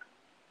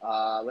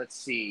 Let's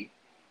see,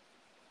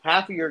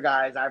 half of your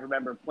guys I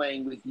remember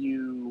playing with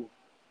you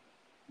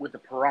with the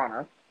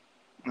Piranha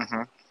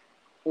Mm-hmm.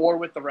 or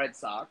with the Red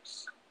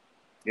Sox.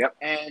 Yep.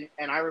 And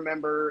I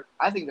remember,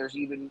 I think there's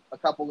even a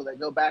couple that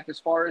go back as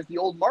far as the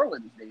old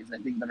Marlins days, I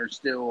think, that are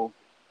still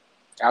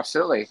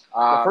Absolutely.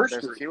 the first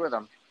There's a group. few of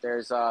them.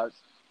 There's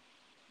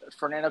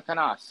Fernando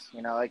Canas.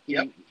 You know, like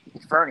Yep.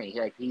 Fernie.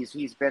 Like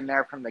he's been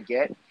there from the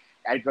get.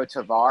 Edgar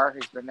Tovar,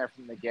 he's been there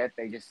from the get.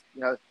 They just,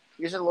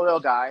 these are loyal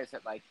guys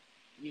that like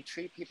you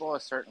treat people a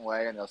certain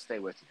way and they'll stay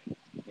with you.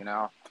 You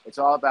know, it's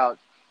all about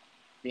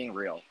being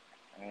real.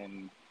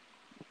 And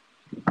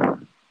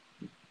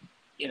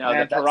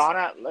Man, the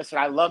Piranha. Listen,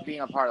 I love being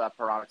a part of that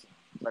Piranha team.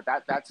 But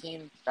that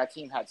team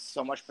had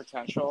so much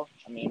potential.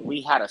 I mean,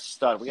 we had a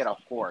stud. We had a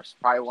horse.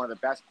 Probably one of the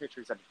best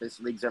pitchers that this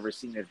league's ever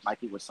seen is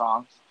Mikey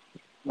Wasong.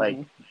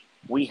 Like,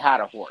 we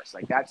had a horse.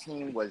 Like, that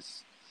team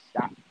was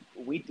that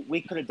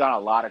we could have done a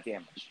lot of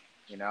damage.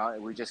 We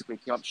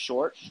came up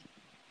short.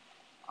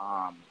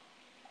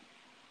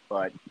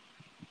 But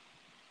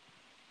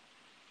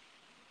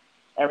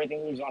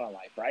everything moves on in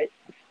life, right?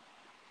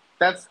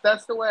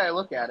 that's the way I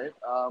look at it.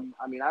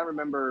 I mean, I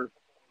remember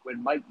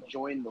when Mike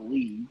joined the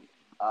league.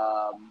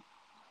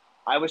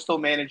 I was still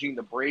managing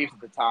the Braves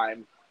at the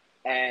time,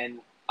 and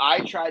I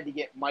tried to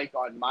get Mike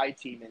on my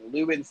team, and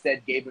Lou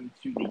instead gave him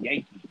to the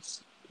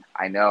Yankees.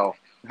 I know.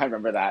 I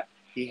remember that.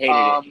 He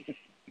hated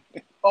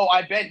it. Oh,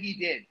 I bet he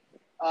did.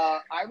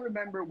 I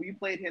remember we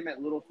played him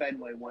at Little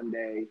Fenway one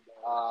day,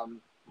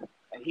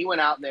 and he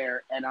went out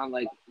there, and on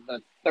like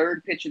the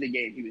third pitch of the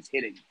game, he was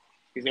hitting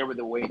because they were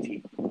the away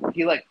team.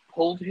 He like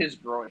pulled his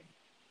groin,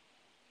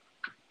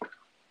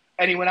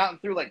 and he went out and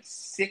threw like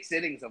 6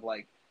 innings of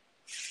like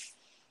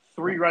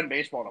 3-run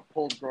baseball on a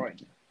pulled groin.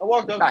 I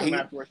walked up to him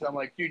afterwards, and I'm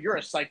like, dude, you're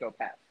a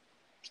psychopath.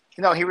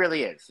 No, he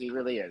really is. He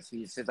really is.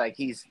 He's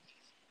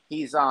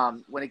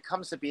when it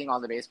comes to being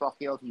on the baseball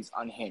field, he's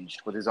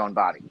unhinged with his own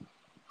body.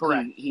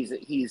 Correct. He's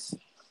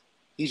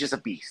just a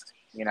beast.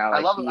 Like, I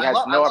love him. He has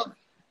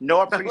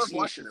no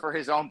appreciation him. for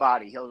his own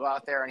body. He'll go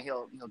out there and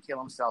he'll kill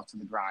himself to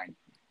the grind.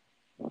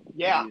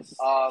 Yeah,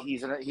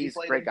 he's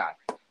a great guy.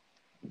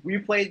 We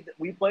played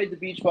the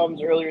Beach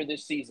Bums earlier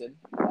this season.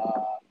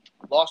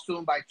 Lost to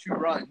him by 2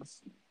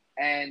 runs,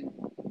 and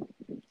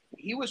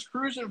he was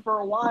cruising for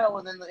a while.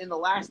 And then in the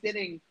last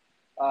inning,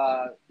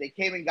 they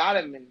came and got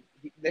him. And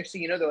next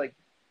thing you know, they're like,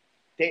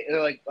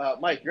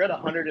 Mike, you're at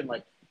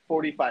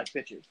 145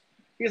 pitches.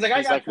 He's like,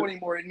 I got 20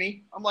 more in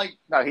me. I'm like,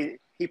 no,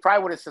 he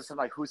probably would have said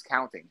something like, "Who's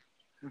counting?"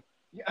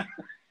 Yeah.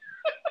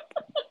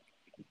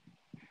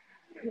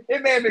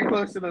 It may have been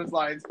close to those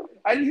lines.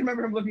 I just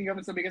remember him looking up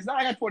at somebody. He goes, "No,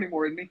 I got 20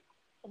 more in me."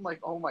 I'm like,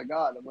 "Oh my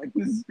god!" I'm like,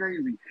 "This is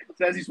crazy."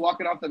 So as he's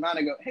walking off the mound,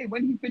 I go, "Hey,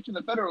 when do you pitch in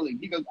the Federal League?"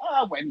 He goes,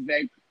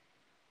 Wednesday."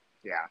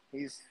 Yeah,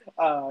 he's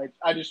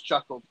I just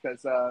chuckled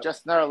because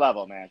just another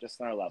level, man. Just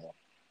another level.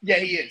 yeah,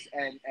 he is,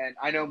 and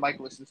I know Mike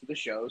listens to the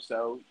show,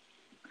 so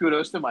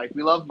kudos to Mike.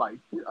 We love Mike.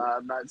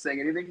 I'm not saying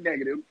anything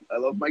negative. I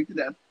love Mike to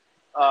death.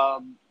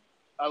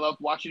 I love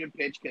watching him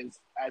pitch because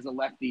as a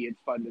lefty, it's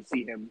fun to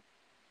see him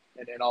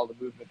and all the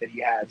movement that he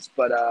has.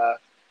 But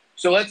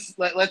so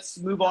let's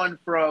move on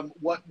from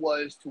what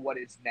was to what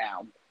is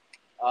now.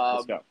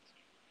 Let's go.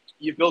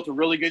 You've built a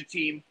really good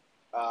team.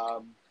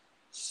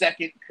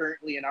 Second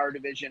currently in our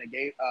division,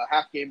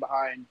 half game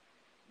behind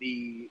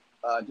the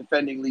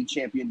defending league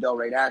champion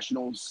Delray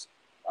Nationals.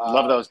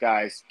 Love those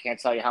guys. Can't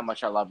tell you how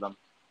much I love them.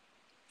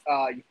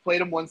 You've played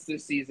them once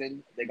this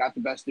season. They got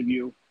the best of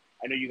you.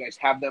 I know you guys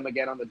have them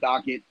again on the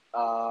docket.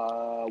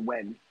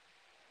 When?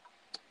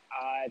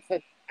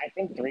 I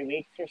think 3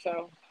 weeks or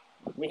so.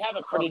 We have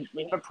a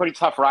pretty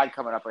tough ride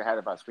coming up ahead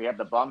of us. We have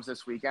the Bums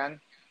this weekend,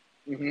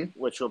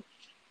 which will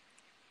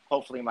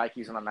hopefully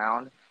Mikey's on the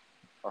mound,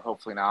 or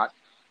hopefully not.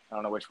 I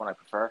don't know which one I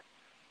prefer.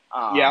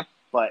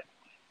 But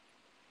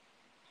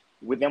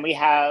then we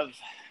have,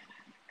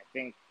 I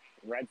think,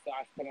 Red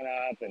Sox coming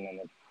up, and then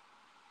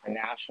the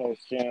Nationals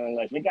soon.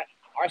 Like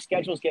our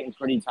schedule's getting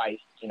pretty tight,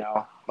 you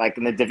know. Like,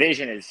 and the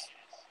division is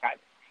got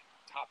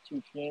top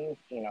 2 teams,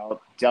 you know,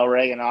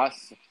 Delray and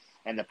us,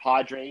 and the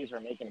Padres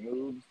are making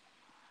moves.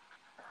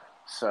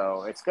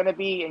 So it's gonna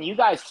be, and you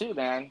guys too,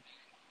 man.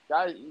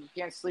 Guys, you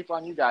can't sleep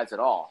on you guys at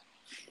all.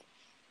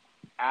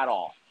 At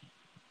all.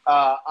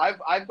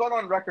 I've gone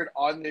on record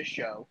on this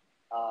show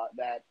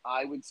that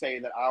I would say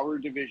that our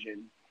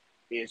division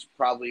is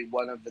probably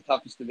one of the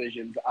toughest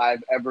divisions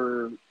I've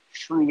ever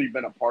truly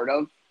been a part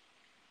of.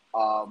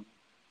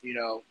 You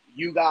know,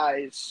 you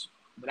guys,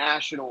 the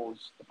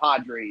Nationals, the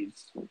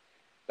Padres,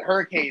 the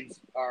Hurricanes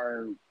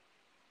are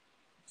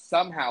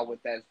somehow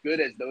with as good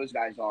as those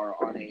guys are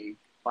on a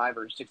 5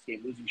 or 6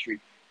 game losing streak,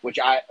 which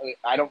I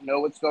don't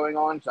know what's going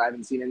on because I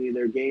haven't seen any of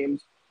their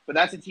games. But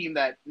that's a team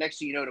that next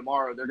thing you know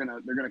tomorrow they're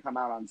gonna come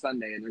out on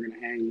Sunday and they're gonna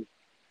hang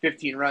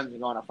 15 runs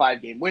and go on a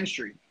 5 game win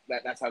streak.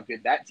 That's how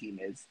good that team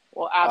is.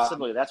 Well,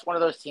 absolutely. That's one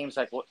of those teams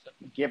like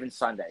given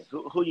Sunday.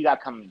 Who you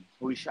got coming?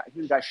 Who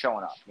you got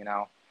showing up? You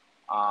know,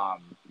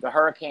 the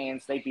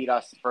Hurricanes, they beat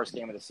us the first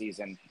game of the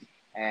season,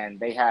 and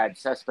they had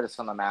Cespedes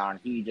on the mound.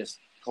 He just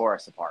tore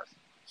us apart.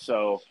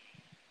 So,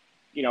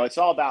 you know, it's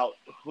all about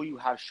who you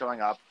have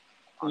showing up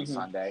on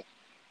Sunday.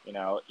 You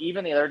know,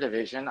 even the other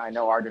division, I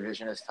know our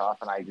division is tough,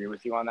 and I agree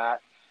with you on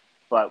that.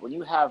 But when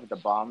you have the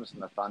Bums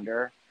and the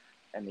Thunder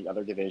and the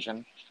other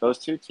division, those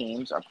 2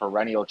 teams are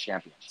perennial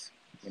champions,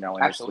 you know,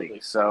 in this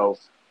league. So,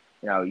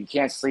 you know, you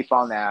can't sleep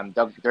on them.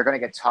 They're going to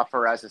get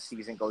tougher as the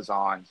season goes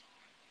on.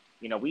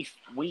 You know, we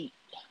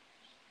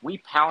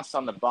pounced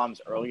on the Bums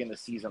early in the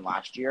season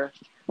last year,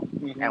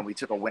 and we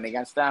took a win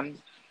against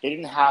them. They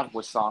didn't have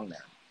Wasong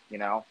there, you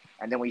know,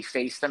 and then we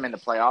faced them in the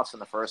playoffs in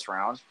the first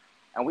round,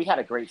 and we had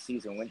a great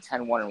season. Went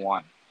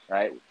 10-1-1,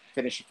 right?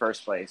 Finished in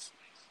first place,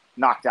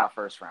 knocked out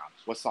first round.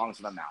 Wasong's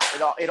in the mound.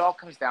 It all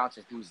comes down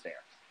to who's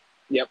there.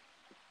 Yep.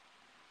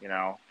 You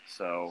know,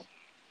 so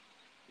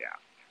yeah.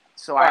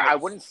 So I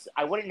wouldn't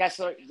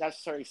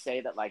necessarily say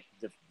that like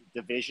the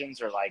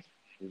divisions are like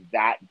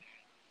that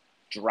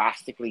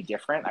drastically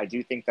different. I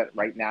do think that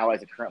right now,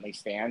 as it currently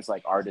stands,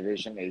 like our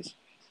division is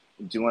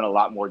doing a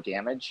lot more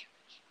damage,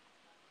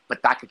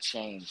 but that could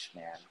change,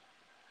 man,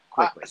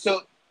 quickly.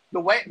 So the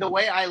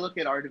way I look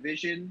at our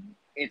division,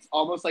 it's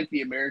almost like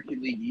the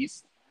American League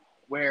East,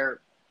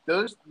 where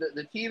the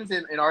teams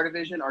in our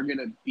division are going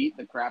to beat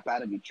the crap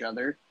out of each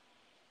other.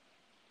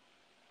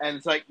 And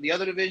it's like the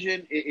other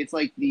division, it's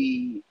like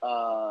the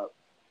NL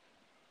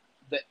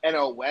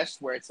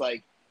West, where it's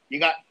like you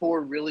got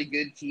 4 really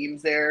good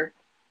teams there,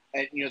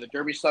 and you know the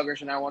Derby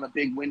Sluggers are now on a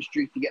big win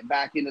streak to get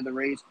back into the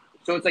race.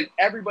 So it's like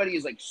everybody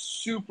is like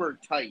super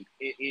tight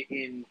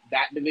in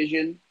that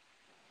division.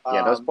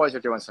 Yeah, those boys are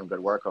doing some good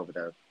work over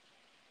there.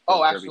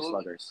 Oh, absolutely.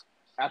 Derby Sluggers.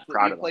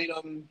 Absolutely.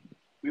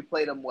 We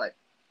played them what,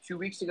 2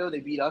 weeks ago? They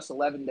beat us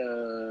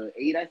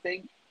 11-8, I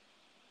think.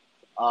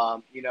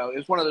 You know, it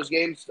was one of those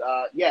games.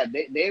 Yeah,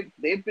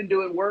 they've been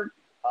doing work.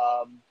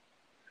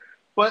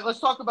 But let's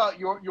talk about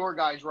your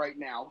guys right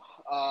now.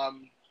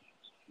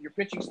 Your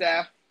pitching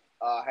staff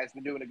has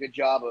been doing a good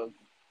job of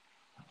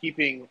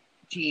keeping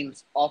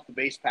teams off the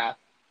base path.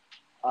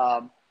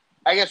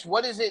 I guess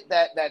what is it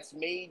that's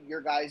made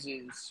your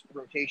guys'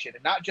 rotation,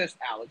 and not just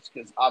Alex,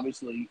 because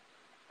obviously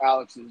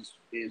Alex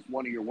is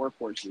one of your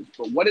workhorses,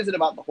 but what is it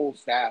about the whole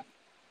staff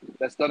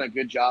that's done a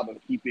good job of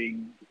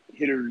keeping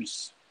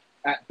hitters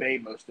at bay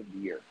most of the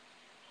year?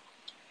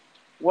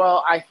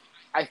 Well, I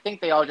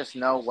think they all just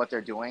know what they're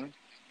doing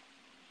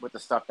with the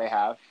stuff they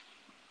have,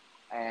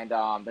 and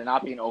they're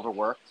not being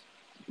overworked,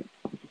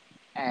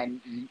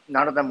 and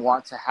none of them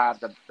want to have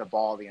the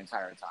ball the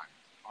entire time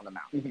on the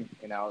mound.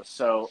 You know,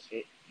 so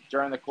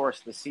during the course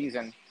of the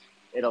season,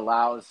 it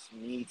allows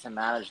me to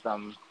manage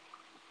them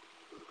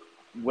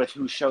with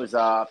who shows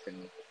up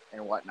and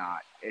and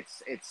whatnot.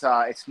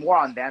 It's more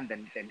on them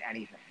than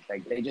anything.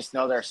 Like they just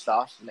know their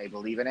stuff and they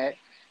believe in it.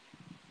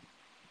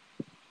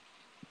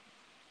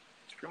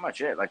 It's pretty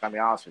much it. Like I'll be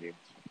honest with you.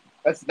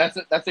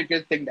 That's a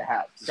good thing to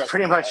have. It's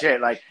pretty much it.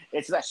 Like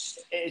it's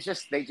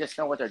just they just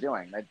know what they're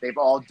doing. Like they've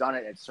all done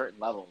it at certain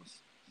levels,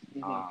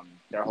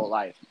 their whole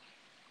life.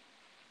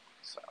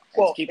 So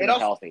it's keeping them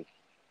healthy.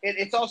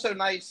 It's also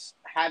nice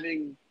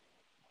having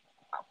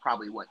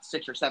probably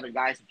 6 or 7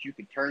 guys that you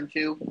could turn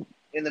to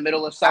in the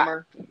middle of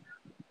summer.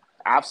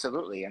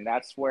 Absolutely, and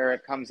that's where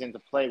it comes into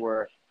play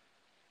where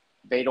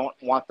they don't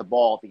want the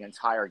ball the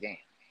entire game.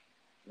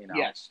 You know.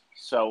 Yes.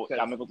 So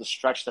I'm able to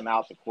stretch them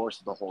out the course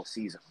of the whole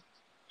season.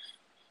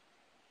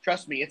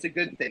 Trust me, it's a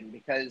good thing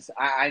because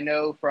I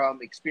know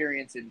from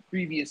experience in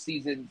previous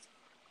seasons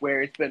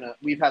where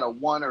we've had a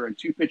 1 or a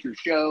 2 pitcher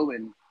show,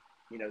 and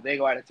they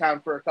go out of town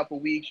for a couple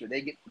weeks, or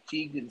they get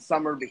fatigued in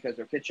summer because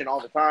they're pitching all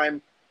the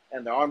time,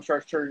 and their arm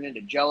starts turning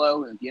into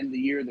jello, and at the end of the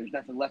year, there's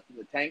nothing left in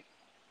the tank.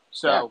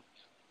 So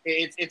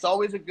it's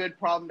always a good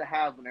problem to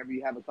have whenever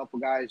you have a couple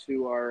guys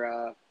who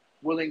are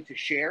willing to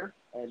share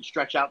and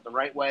stretch out the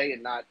right way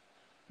and not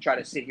try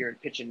to sit here and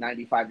pitch in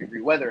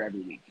 95-degree weather every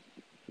week.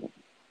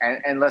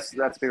 And let's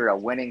be real,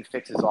 winning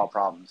fixes all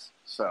problems.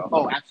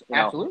 So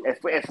absolutely.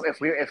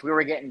 If we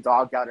were getting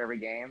dogged out every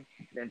game,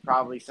 then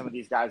probably some of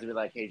these guys would be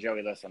like, "Hey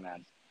Joey, listen,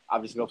 man,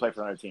 I'll just go play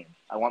for another team.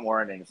 I want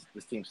more innings.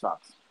 This team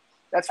sucks."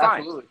 That's fine.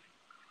 Absolutely.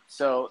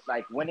 So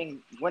like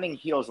winning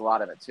heals a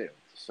lot of it too.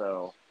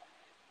 So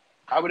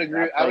I would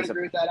agree. I would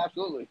agree with that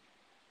absolutely.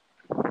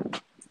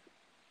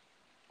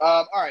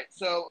 All right,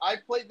 so I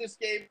played this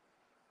game.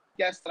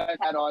 Guest that I've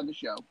had on the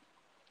show.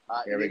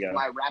 Here we go.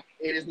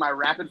 It is my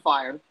rapid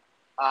fire.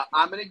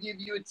 I'm going to give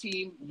you a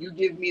team. You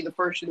give me the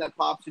first thing that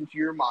pops into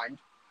your mind.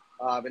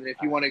 And if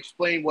you want to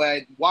explain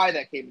why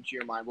that came into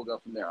your mind, we'll go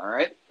from there. All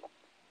right?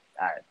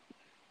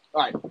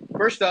 All right.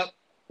 First up,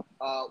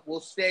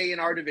 we'll stay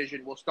in our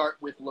division. We'll start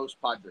with Los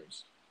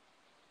Padres.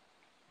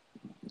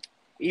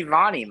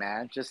 Ivanny,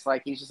 man.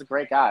 He's just a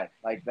great guy.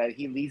 Like that,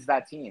 he leads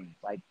that team.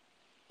 Like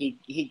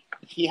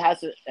he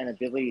has an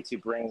ability to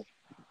bring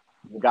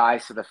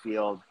guys to the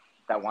field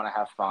that want to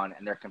have fun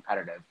and they're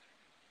competitive.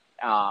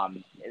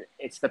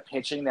 It's the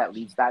pitching that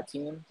leads that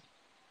team.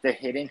 The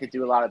hitting could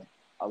do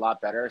a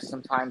lot better.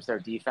 Sometimes their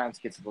defense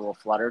gets a little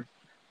fluttered,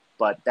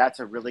 but that's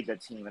a really good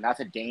team, and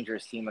that's a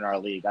dangerous team in our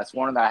league. That's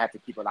one that I have to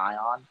keep an eye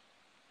on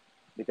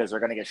because they're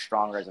going to get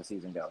stronger as the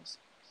season goes.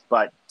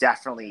 But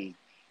definitely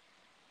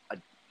a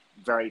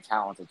very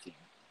talented team.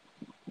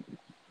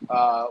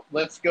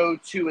 Let's go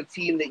to a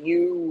team that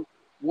you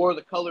wore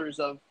the colors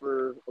of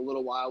for a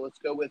little while. Let's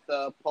go with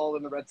Paul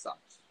and the Red Sox.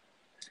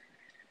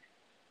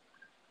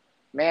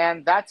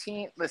 Man, that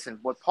team, listen,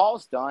 what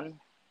Paul's done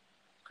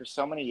for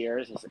so many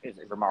years is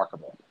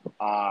remarkable.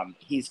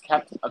 He's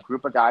kept a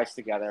group of guys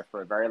together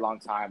for a very long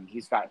time.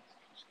 He's got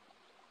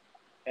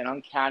an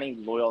uncanny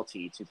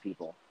loyalty to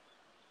people.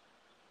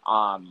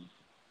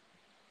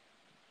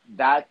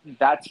 That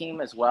team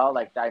as well,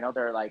 like I know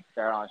they're on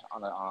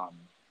the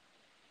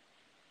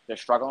they're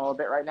struggling a little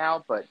bit right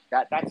now, but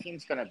that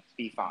team's gonna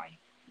be fine.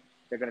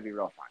 They're gonna be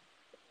real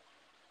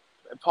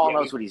fine. Paul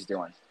knows what he's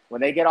doing.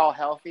 When they get all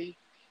healthy,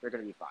 they're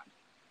gonna be fine.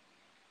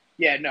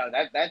 Yeah, no,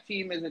 that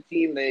team is a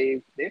team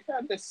they've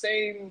had the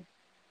same,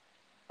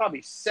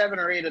 probably 7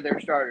 or 8 of their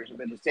starters have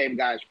been the same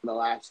guys for the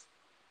last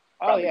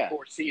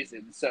 4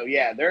 seasons. So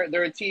yeah,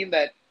 they're a team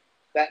that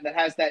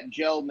has that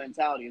gel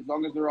mentality. As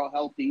long as they're all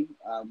healthy,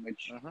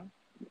 which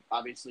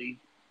obviously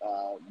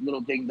a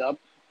little dinged up.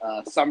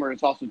 Summer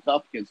is also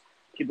tough because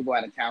people go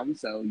out of town,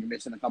 so you're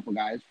missing a couple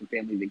guys for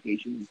family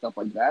vacations and stuff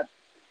like that.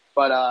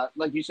 But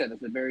like you said,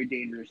 it's a very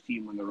dangerous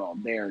team when they're all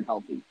there and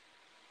healthy.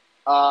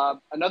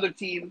 Another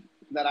team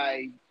that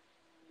I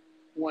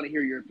want to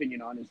hear your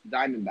opinion on is the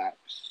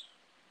Diamondbacks.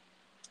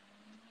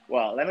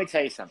 Well, let me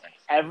tell you something.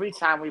 Every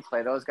time we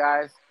play those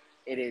guys,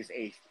 it is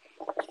a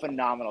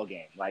phenomenal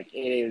game. Like, it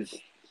is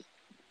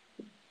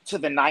to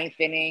the 9th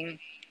inning,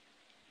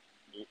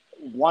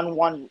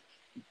 1-1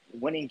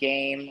 winning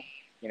game,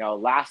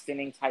 last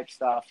inning type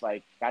stuff.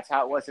 Like, that's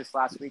how it was this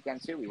last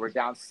weekend, too. We were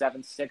down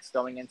 7-6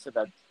 going into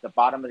the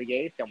bottom of the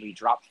 8th, and we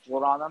dropped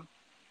 4 on them.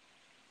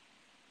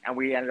 And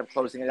we ended up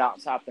closing it out on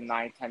top of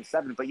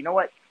 9-10-7. But you know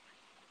what?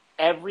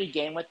 Every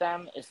game with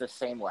them is the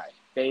same way.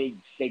 They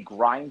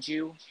grind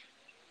you.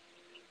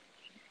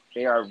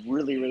 They are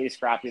really, really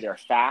scrappy. They're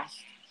fast.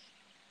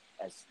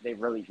 They're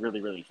really,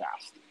 really, really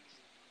fast.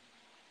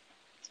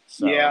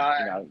 So,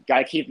 got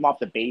to keep them off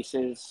the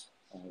bases.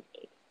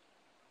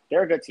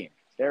 They're a good team.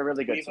 They're a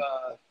really good team.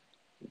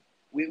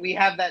 We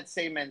have that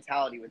same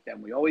mentality with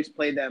them. We always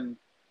play them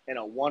in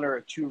a 1 or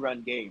a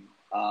 2-run game.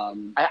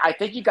 I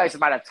think you guys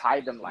might have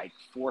tied them like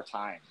 4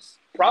 times.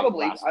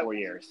 Probably. In the last 4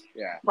 years.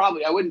 Yeah.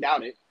 Probably. I wouldn't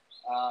doubt it.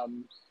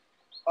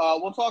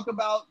 We'll talk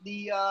about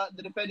the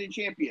defending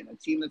champion, a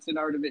team that's in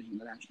our division,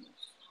 the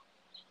Nationals.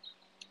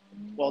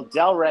 Well,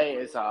 Del Rey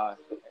is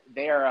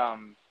they're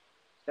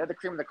the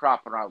cream of the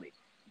crop in our league.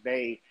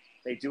 They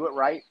do it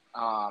right.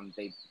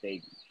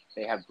 They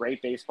have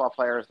great baseball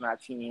players in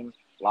that team,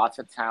 lots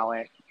of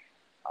talent.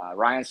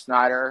 Ryan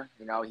Snyder,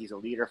 he's a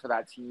leader for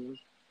that team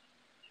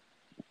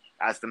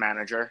as the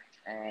manager,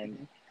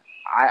 and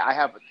I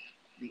have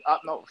the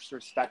utmost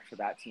respect for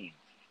that team.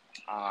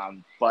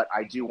 But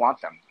I do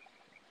want them.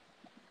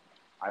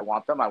 I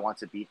want them. I want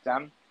to beat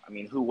them. I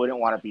mean, who wouldn't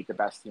want to beat the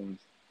best team,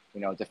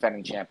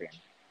 defending champion?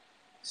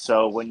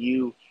 So when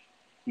you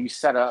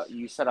set a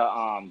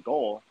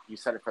goal, you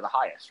set it for the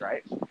highest,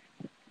 right?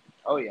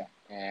 Oh yeah,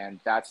 and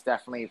that's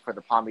definitely for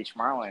the Palm Beach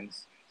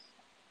Marlins.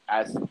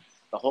 As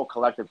the whole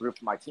collective group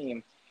of my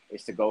team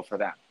is to go for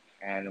them,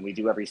 and we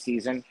do every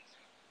season.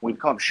 We've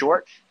come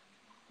short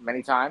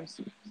many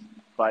times,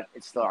 but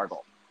it's still our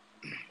goal.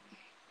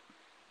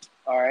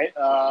 All right,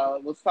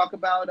 let's talk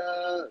about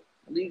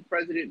League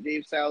President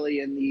Dave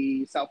Sally and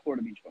the South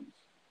Florida Beach Bums.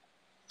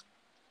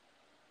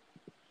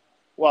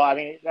 Well, I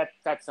mean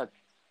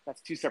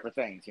that's two separate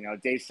things.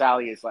 Dave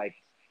Sally is like,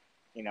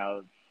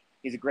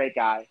 he's a great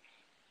guy.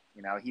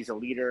 He's a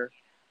leader.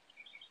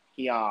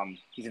 He's an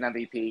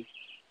MVP.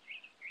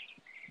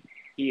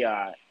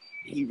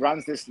 He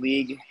runs this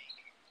league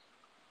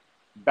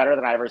better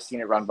than I've ever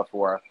seen it run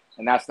before,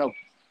 and that's no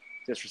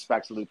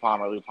disrespect to Lou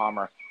Palmer. Lou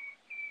Palmer,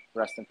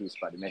 rest in peace,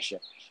 buddy, miss you.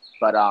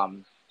 But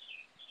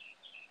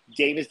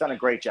Dave has done a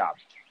great job,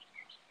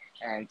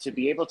 and to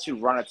be able to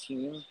run a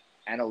team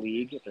and a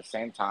league at the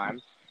same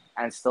time,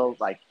 and still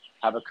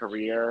have a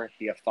career,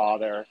 be a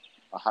father,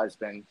 a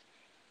husband,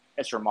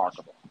 it's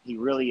remarkable. He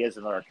really is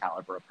another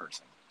caliber of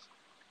person.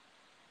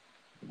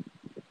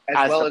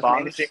 As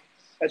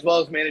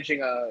well as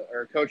managing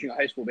or coaching a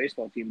high school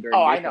baseball team during.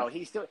 Oh, I know.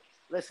 He's still.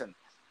 Listen,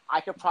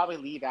 I could probably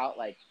leave out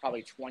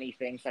probably 20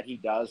 things that he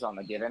does on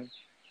the given.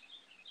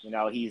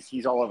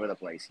 He's all over the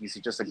place. He's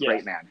just a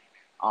great man.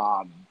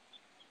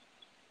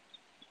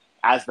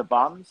 As the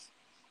Bums,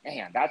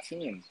 man, that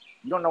team,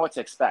 you don't know what to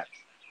expect.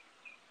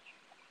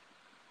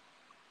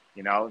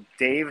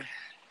 Dave,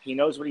 he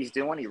knows what he's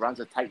doing. He runs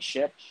a tight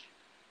ship.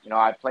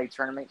 I played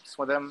tournaments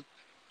with him.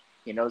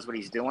 He knows what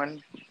he's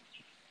doing.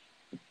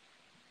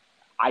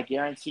 I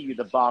guarantee you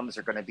the Bums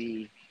are going to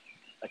be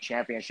a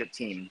championship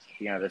team at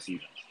the end of the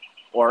season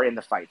or in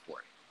the fight for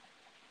it.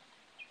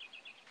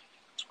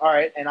 All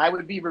right, and I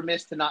would be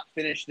remiss to not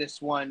finish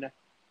this one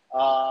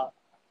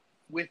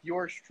with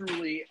yours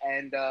truly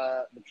and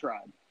the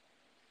Tribe.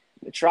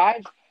 The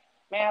Tribe?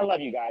 Man, I love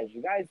you guys.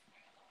 You guys,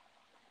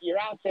 you're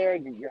out there.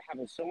 You're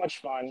having so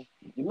much fun.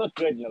 You look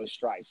good in those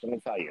stripes, let me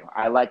tell you.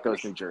 I like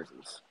those New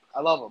Jerseys.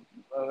 I love them.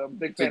 I'm a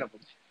big fan of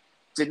them.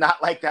 Did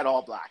not like that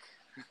all black.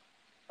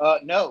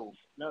 No.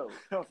 I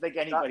don't think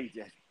anybody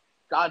did.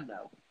 God,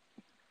 no.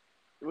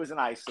 It was an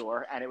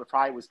eyesore, and it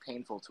probably was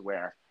painful to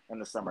wear in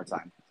the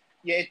summertime.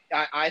 Yeah,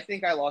 I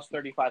think I lost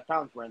 35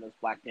 pounds wearing those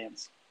black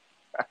pants.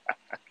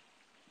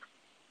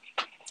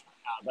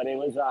 But it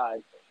was,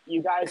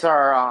 you guys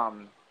are,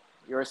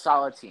 you're a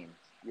solid team.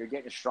 You're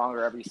getting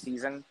stronger every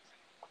season.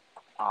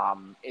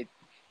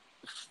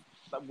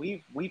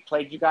 We've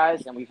played you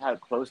guys, and we've had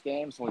close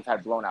games, and we've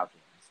had blown out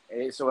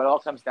games. So it all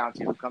comes down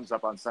to who comes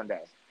up on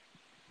Sunday.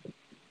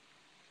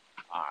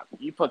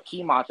 You put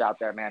Keymont out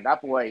there, man.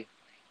 That boy,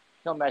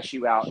 he'll mess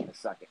you out in a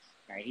second.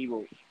 Okay? He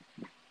will.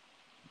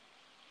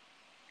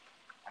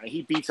 I mean,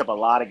 he beats up a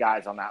lot of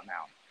guys on that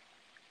mound.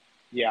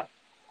 Yeah.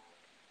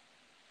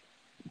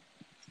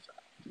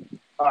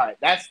 All right,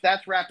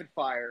 that's rapid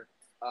fire.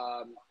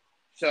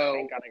 So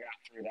thank God I got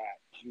through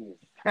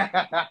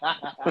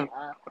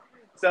that.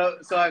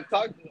 So I've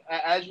talked.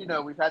 As you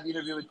know, we've had the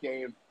interview with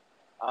Dave.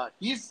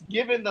 He's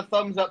given the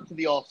thumbs up to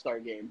the All-Star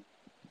game.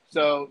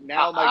 So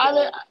now my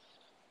goal.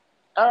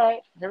 All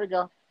right, here we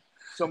go.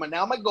 So my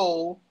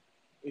goal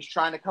is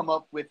trying to come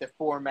up with a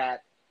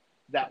format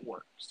that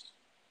works.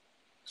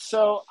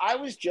 So I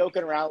was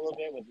joking around a little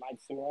bit with Mike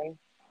Sewell.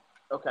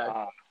 Okay.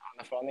 On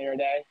the phone the other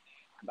day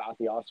about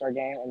the All-Star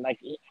game, and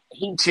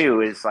he too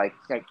is like,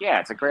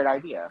 yeah, it's a great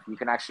idea. If you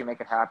can actually make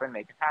it happen,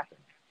 make it happen.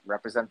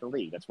 Represent the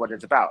league. That's what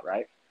it's about,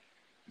 right?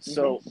 Mm-hmm.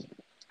 So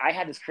I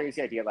had this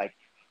crazy idea.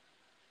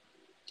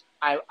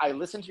 I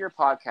listened to your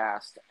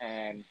podcast,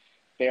 and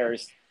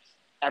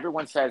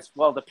everyone says,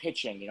 well, the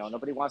pitching,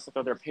 nobody wants to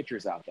throw their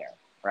pitchers out there,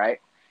 right?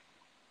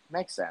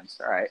 Makes sense.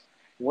 All right.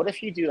 What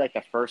if you do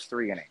the first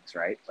 3 innings,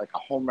 right? Like a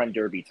home run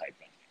derby type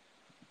thing.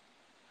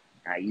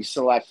 All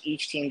right.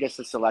 Each team gets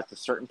to select a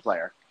certain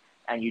player,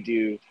 and you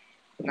do,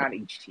 not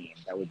each team,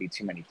 that would be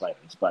too many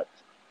players, but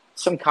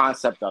some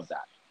concept of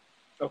that.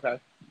 Okay.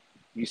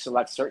 You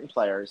select certain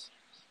players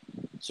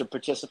to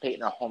participate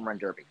in a home run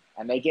derby,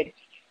 and they get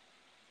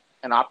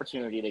an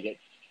opportunity to get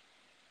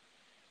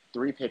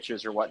 3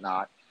 pitches or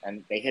whatnot,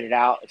 and they hit it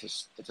out.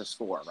 It's a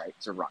score, right?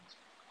 It's a run.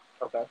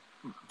 Okay.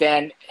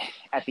 Then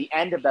at the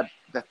end of the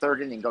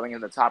 3rd inning, going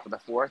into the top of the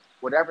 4th,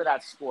 whatever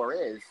that score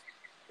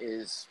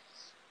is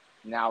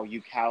now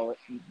you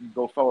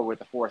go forward with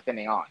the 4th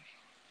inning on.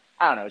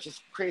 I don't know. It's just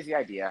a crazy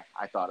idea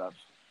I thought of.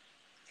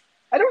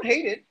 I don't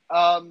hate it.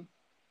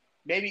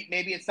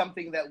 Maybe it's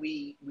something that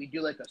we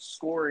do a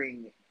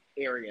scoring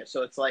area.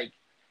 So it's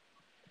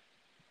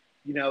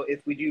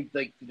if we do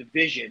the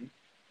division,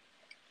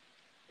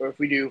 or if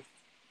we do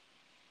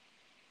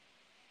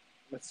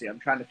let's see. I'm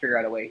trying to figure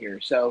out a way here.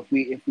 So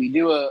if we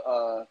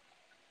do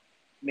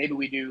maybe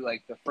we do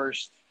like the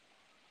first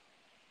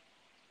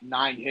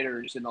 9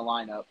 hitters in the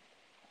lineup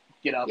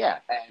get up, Yeah.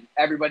 and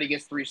everybody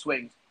gets 3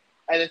 swings.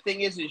 And the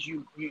thing is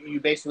you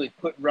basically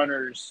put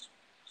runners.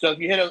 So if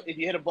you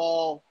hit a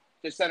ball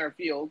to center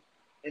field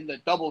in the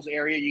doubles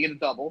area, you get a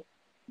double.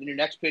 Then your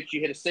next pitch,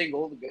 you hit a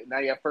single. Now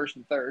you have first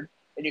and third,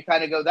 and you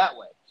kind of go that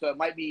way. So it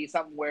might be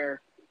something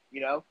where,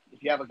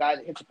 if you have a guy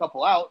that hits a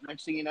couple out,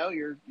 next thing you know,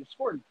 you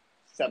scored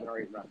 7 or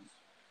 8 runs.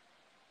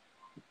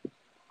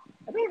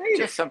 I don't hate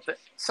Just it.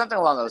 something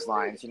along those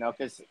lines,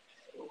 because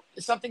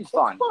something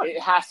fun.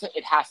 It has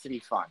to be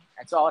fun.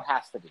 That's all it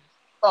has to be.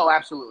 Oh,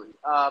 absolutely.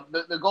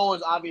 The goal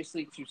is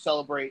obviously to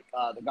celebrate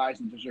the guys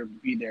who deserve to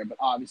be there, but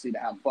obviously to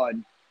have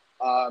fun.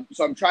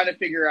 So I'm trying to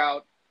figure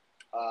out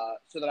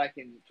so that I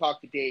can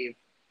talk to Dave,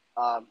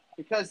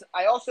 because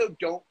I also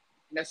don't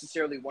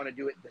necessarily want to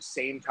do it at the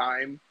same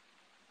time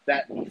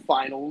that the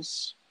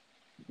finals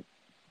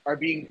are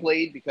being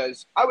played,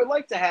 because I would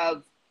like to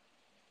have,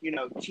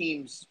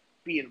 teams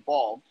be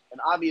involved. And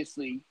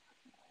obviously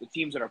the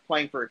teams that are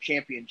playing for a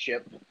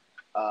championship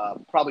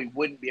probably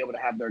wouldn't be able to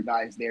have their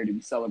guys there to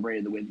be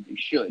celebrated the way that they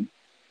should.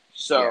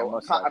 So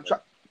I'm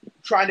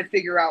trying to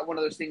figure out one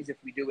of those things. If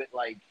we do it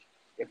like,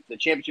 if the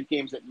championship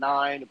game's at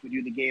 9, if we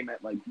do the game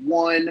at like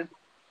 1,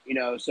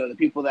 so the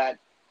people that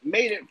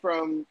made it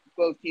from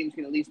both teams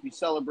can at least be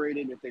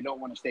celebrated. If they don't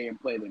want to stay and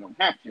play, they don't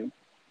have to.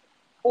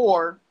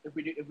 Or if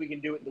we can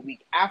do it the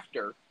week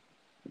after,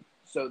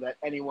 so that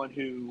anyone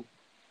who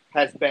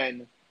has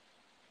been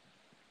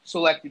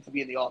selected to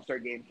be in the All-Star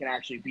game can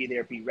actually be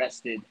there, be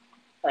rested,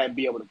 and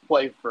be able to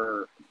play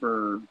for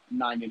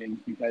 9 innings,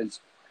 because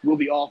we'll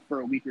be off for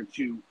a week or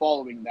 2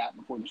 following that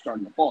before the start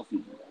of the fall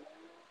season.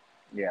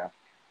 Yeah.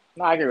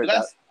 No, I agree with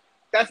that.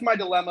 That's my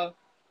dilemma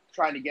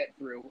trying to get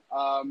through.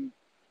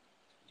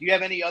 Do you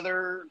have any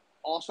other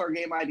All-Star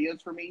game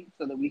ideas for me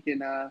so that we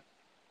can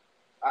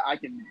I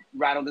can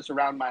rattle this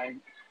around my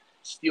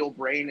steel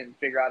brain and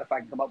figure out if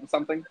I can come up with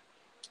something?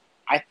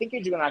 I think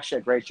you're doing actually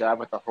a great job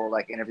with the whole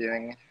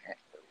interviewing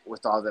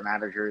with all the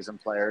managers and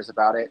players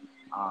about it.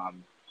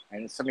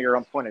 And some of your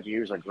own point of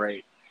views are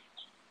great.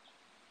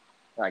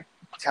 Like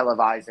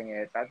televising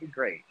it, that'd be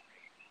great.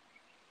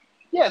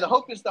 Yeah, the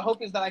hope is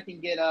that I can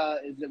get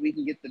is that we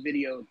can get the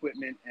video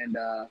equipment and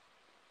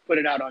put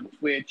it out on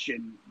Twitch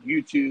and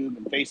YouTube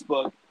and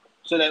Facebook,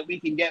 so that we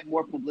can get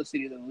more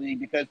publicity to the league,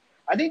 because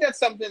I think that's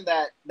something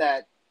that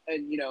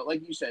and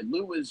like you said,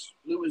 Lou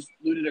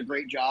did a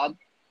great job,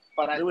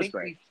 but I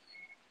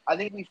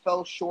think we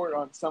fell short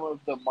on some of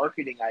the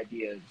marketing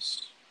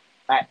ideas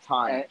at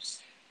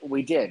times.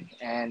 We did,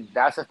 and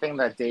that's the thing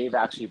that Dave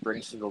actually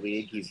brings to the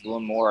league. He's a little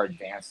more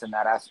advanced in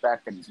that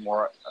aspect, and he's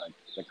more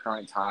the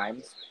current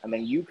times. I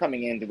mean, you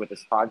coming in with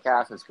this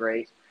podcast is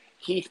great.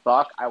 Keith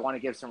Buck, I want to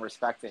give some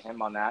respect to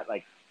him on that,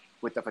 like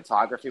with the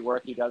photography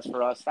work he does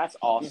for us. That's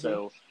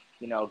also,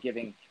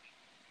 giving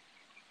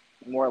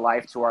more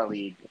life to our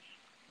league,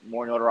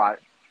 more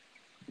notoriety,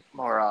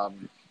 more,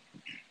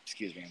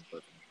 excuse me, I'm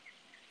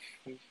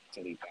burping.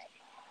 Delete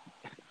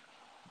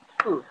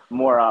that.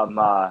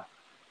 More,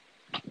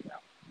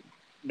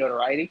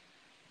 notoriety.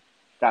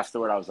 That's the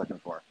word I was looking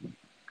for.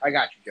 I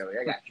got you, Joey.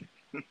 I got you.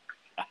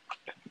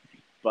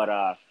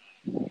 But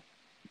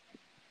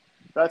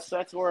that's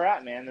where we're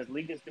at, man. The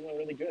league is doing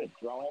really good,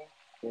 growing.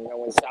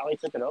 When Sally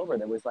took it over,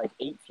 there was like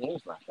 8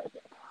 teams left, I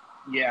think.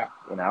 Yeah.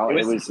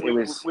 It was.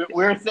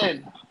 We're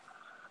thin.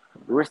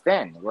 We were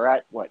thin. We're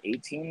at what,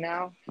 18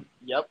 now?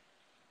 Yep.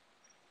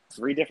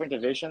 3 different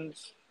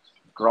divisions,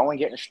 growing,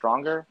 getting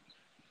stronger.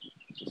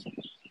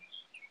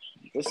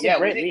 This is a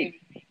great league.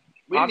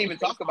 We didn't even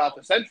talk about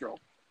the Central.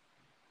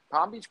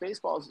 Palm Beach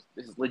baseball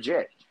is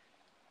legit.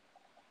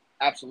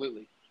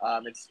 Absolutely.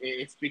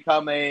 It's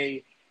become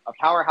a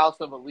powerhouse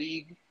of a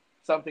league.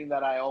 Something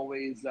that I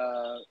always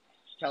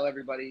tell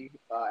everybody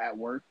at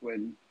work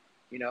when,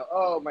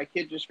 my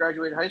kid just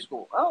graduated high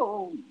school.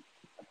 Oh,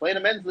 I play in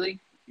a men's league.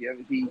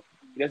 If he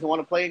doesn't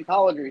want to play in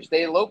college, or he's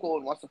staying local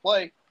and wants to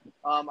play.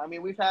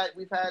 We've had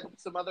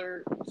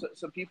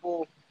some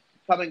people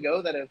come and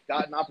go that have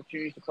gotten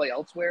opportunities to play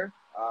elsewhere.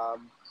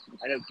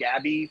 I know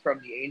Gabby from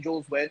the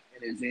Angels went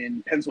and is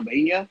in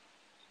Pennsylvania.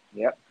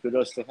 Yep.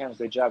 Kudos to him.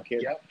 Good job,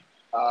 kid. Yep.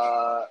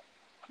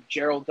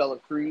 Gerald Dela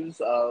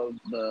Cruz of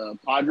the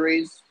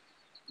Padres.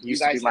 You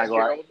guys had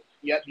Gerald.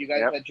 Yep. You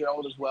guys had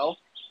Gerald as well.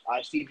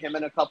 I've seen him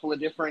in a couple of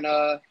different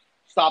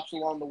stops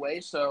along the way.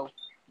 So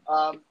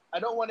I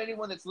don't want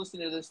anyone that's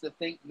listening to this to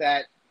think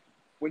that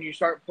when you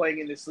start playing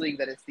in this league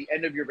that it's the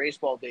end of your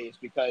baseball days,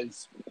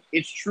 because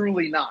it's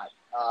truly not.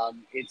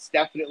 It's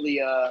definitely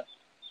a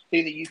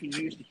thing that you can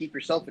use to keep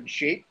yourself in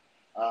shape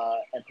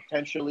and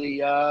potentially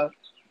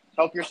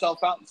help yourself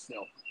out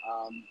still.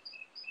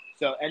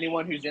 So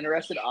anyone who's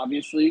interested,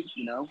 obviously,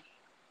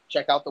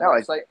 check out the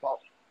website,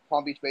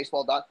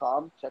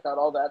 palmbeachbaseball.com. Check out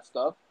all that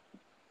stuff.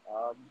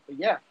 But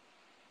yeah.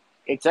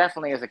 It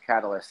definitely is a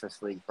catalyst,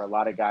 this league, for a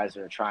lot of guys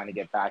that are trying to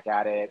get back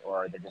at it,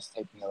 or they're just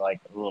taking a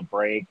little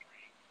break.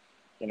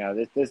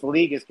 This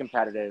league is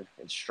competitive.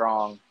 It's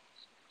strong.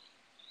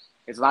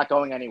 It's not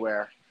going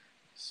anywhere.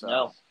 So,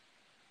 No.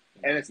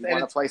 And if you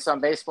want to play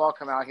some baseball,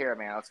 come out here,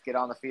 man. Let's get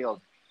on the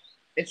field.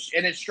 It's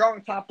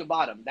strong top to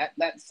bottom.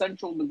 That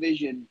Central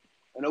Division,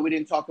 I know we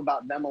didn't talk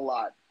about them a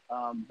lot,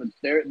 but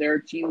there are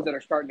teams that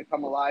are starting to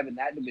come alive in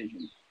that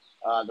division.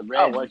 The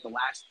Reds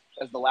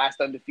as the last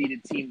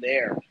undefeated team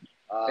there.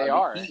 They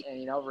are, Heat.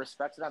 and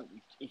respect to them.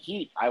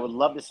 Heat. I would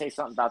love to say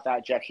something about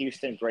that. Jeff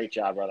Houston, great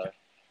job, brother.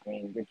 I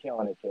mean, you're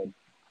killing it, kid.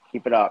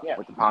 Keep it up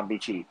with the Palm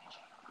Beach Heat.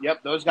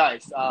 Yep, those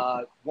guys.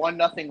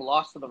 1-0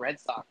 loss to the Red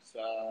Sox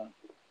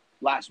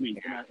last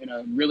week in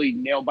a really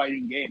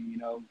nail-biting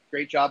game.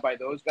 Great job by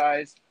those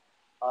guys.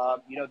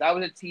 That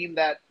was a team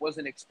that was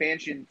an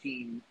expansion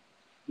team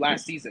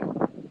last season.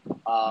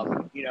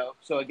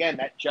 So again,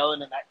 that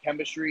gelling and that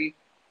chemistry,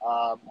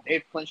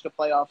 they've clinched a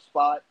playoff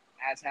spot,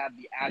 as have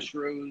the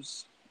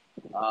Astros,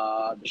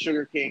 the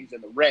Sugar Kings,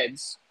 and the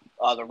Reds.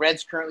 The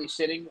Reds currently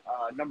sitting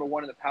number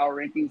 1 in the power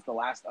rankings, the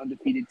last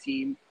undefeated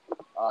team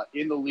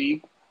in the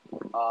league.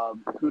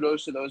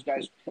 Kudos to those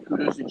guys.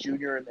 Kudos to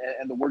Junior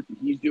and the work that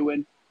he's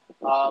doing.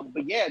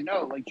 But yeah,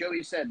 no, like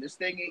Joey said, this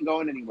thing ain't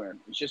going anywhere.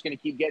 It's just going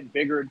to keep getting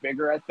bigger and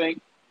bigger, I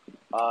think.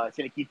 It's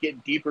going to keep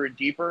getting deeper and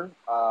deeper.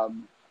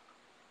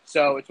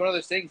 So it's one of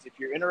those things. If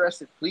you're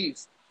interested,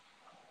 please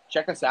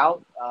check us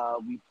out.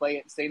 We play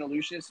at St.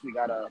 Aloysius. We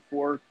got a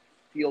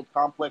 4-field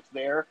complex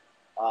there.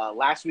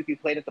 Last week we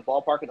played at the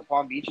ballpark at the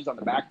Palm Beaches on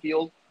the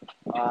backfield.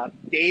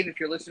 Dave, if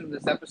you're listening to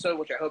this episode,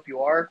 which I hope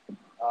you are,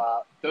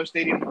 those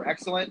stadiums were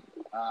excellent.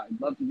 I'd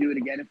love to do it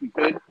again if we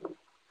could.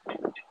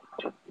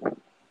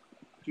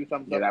 2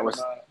 thumbs up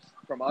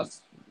from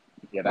us.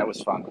 Yeah, that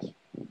was fun.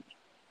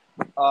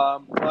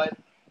 But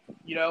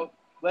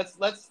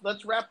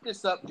let's wrap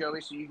this up,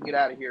 Joey, so you can get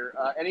out of here.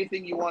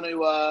 Anything you want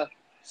to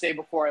say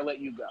before I let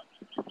you go?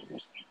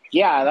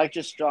 Yeah, I'd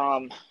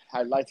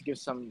like to give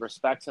some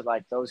respect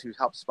to those who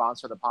helped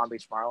sponsor the Palm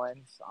Beach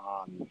Marlins.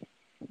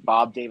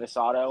 Bob Davis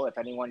Auto. If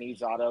anyone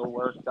needs auto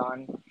work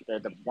done, they're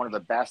one of the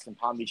best in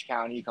Palm Beach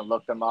County. You can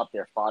look them up.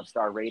 They're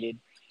 5-star rated.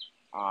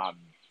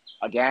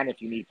 Again,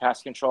 if you need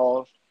pest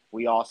control,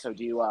 we also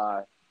do.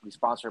 We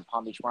sponsor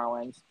Palm Beach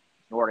Marlins,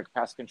 Nordic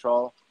Pest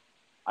Control.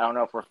 I don't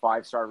know if we're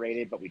 5-star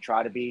rated, but we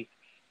try to be.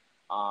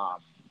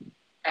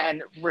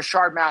 And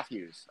Richard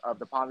Matthews of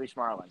the Palm Beach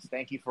Marlins.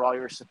 Thank you for all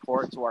your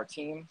support to our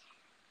team.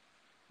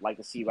 I'd like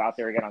to see you out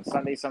there again on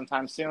Sunday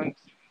sometime soon.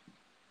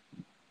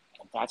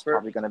 That's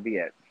probably going to be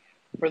it.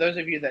 For those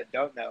of you that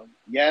don't know,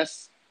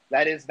 yes,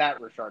 that is that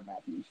Richard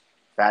Matthews.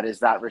 That is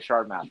that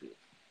Richard Matthews.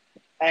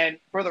 And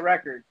for the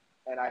record,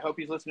 and I hope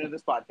he's listening to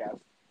this podcast,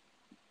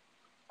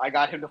 I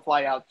got him to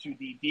fly out to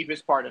the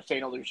deepest part of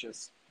St.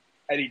 Aloysius,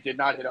 and he did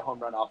not hit a home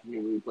run off of me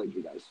when we played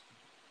you guys.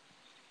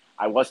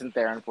 I wasn't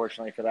there,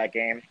 unfortunately, for that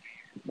game,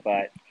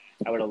 but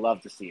I would have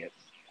loved to see it.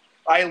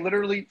 I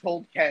literally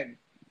told Ken,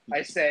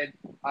 I said,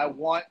 I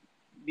want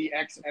the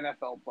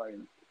ex-NFL player.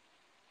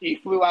 He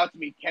flew out to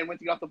me. Ken went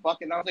to get off the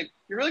bucket, and I was like,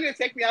 you're really going to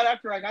take me out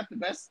after I got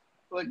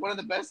one of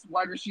the best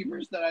wide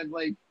receivers that I've,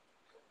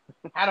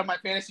 had on my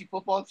fantasy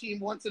football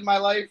team once in my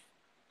life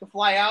to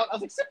fly out? I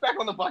was like, sit back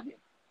on the bucket.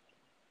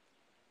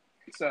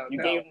 So,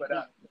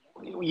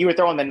 you were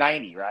throwing the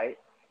 90, right?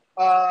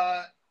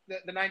 The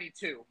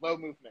 92, low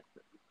movement.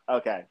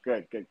 Okay,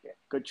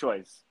 good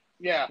choice.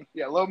 Yeah,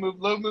 low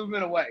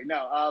movement away.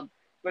 No,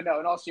 but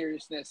no, in all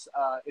seriousness,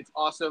 it's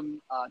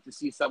awesome to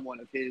see someone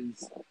of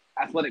his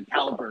athletic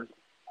caliber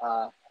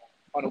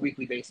on a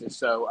weekly basis.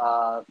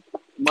 So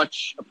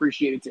much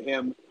appreciated to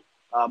him.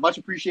 Much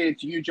appreciated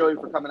to you, Joey,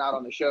 for coming out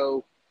on the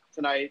show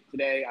today.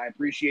 I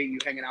appreciate you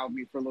hanging out with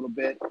me for a little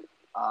bit.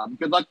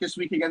 Good luck this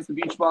week against the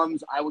Beach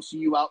Bums. I will see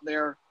you out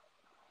there.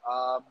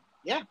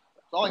 Yeah,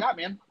 that's all I got,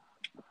 man.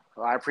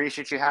 Well, I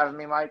appreciate you having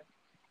me, Mike.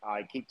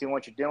 Keep doing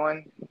what you're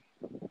doing.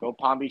 Go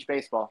Palm Beach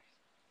baseball.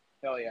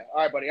 Hell yeah.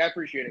 All right, buddy. I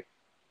appreciate it.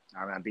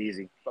 All right, man. Be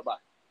easy. Bye-bye.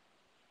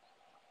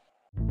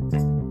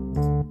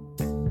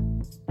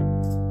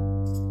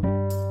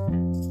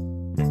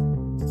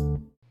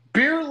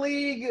 Beer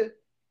League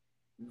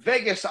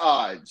Vegas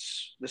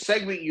Odds, the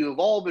segment you have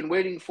all been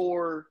waiting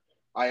for.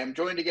 I am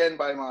joined again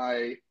by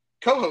my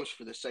co-host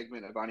for this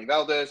segment, Ivanny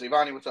Valdez.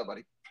 Ivanny, what's up,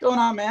 buddy? What's going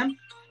on, man?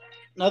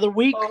 Another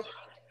week? Oh,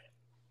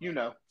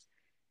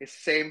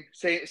 it's the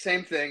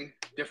same thing,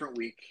 different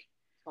week.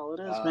 That's all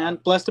it is, man.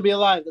 Blessed to be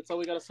alive. That's all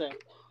we got to say.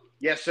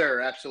 Yes,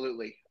 sir.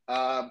 Absolutely.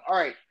 All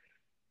right.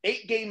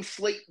 8-game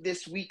slate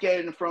this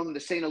weekend from the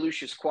St.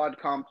 Aloysius Quad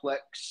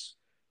Complex.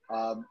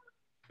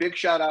 Big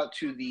shout out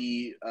to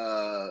the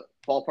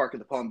ballpark of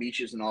the Palm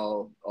Beaches and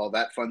all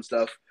that fun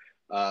stuff.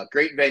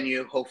 Great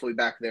venue. Hopefully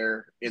back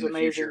there in the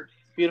future.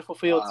 Beautiful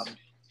fields.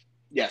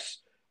 Yes.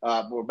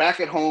 We're back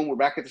at home. We're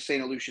back at the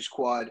St. Aloysius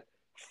Quad.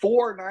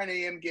 4 9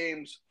 a.m.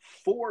 games,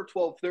 4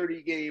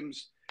 12:30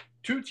 games.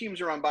 2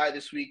 teams are on bye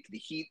this week. The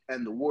Heat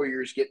and the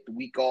Warriors get the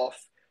week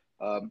off.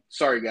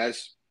 Sorry,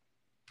 guys.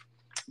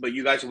 But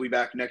you guys will be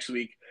back next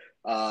week.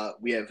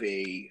 We have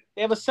They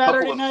have a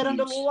Saturday night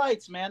under the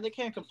lights, man. They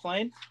can't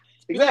complain.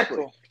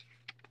 Exactly.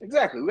 We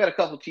got a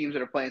couple teams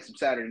that are playing some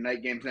Saturday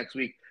night games next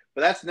week.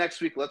 But that's next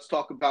week. Let's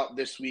talk about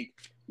this week.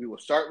 We will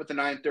start with the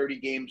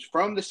 9:30 games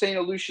from the St.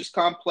 Aloysius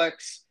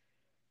Complex.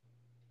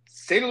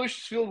 St.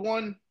 Lucia's Field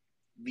 1,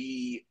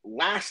 the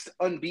last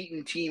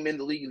unbeaten team in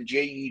the league, the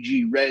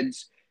JEG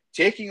Reds,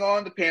 taking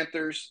on the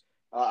Panthers.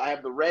 I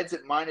have the Reds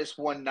at minus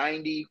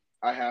 190.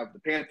 I have the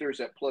Panthers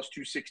at plus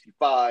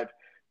 265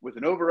 with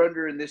an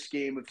over-under in this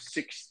game of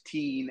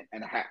 16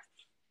 and a half.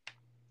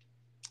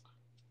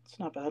 It's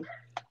not bad.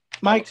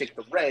 Mike, I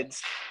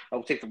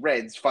will take the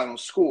Reds. Final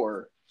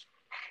score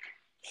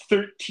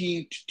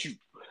 13-2.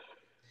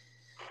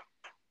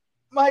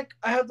 Mike,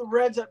 I have the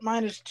Reds at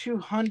minus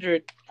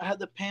 200. I have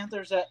the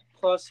Panthers at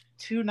plus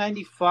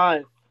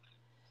 295.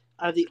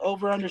 I have the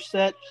over-under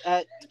set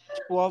at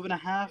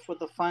 12.5 with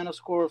the final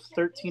score of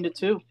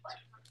 13-2.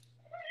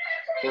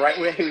 Right,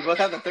 we both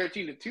have the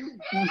 13-2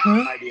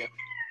 idea.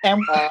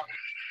 And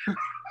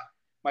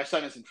my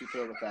son isn't too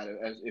thrilled with that,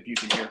 as if you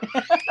can hear.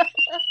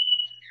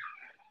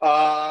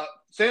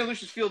 St.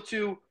 Lucia's Field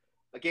 2,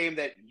 a game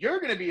that you're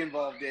going to be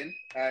involved in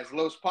as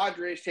Los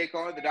Padres take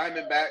on the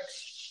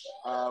Diamondbacks.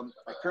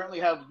 I currently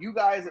have you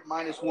guys at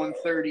minus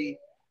 130.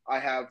 I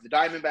have the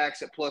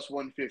Diamondbacks at plus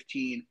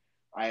 115.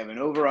 I have an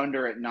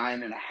over-under at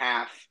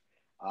 9.5.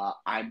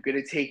 I'm going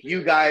to take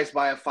you guys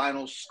by a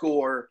final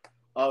score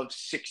of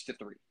 6-3.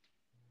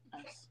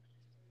 Nice.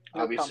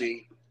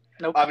 Obviously,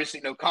 no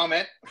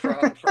comment from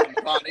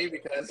Ivanny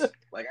because,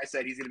 like I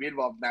said, he's going to be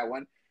involved in that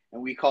one.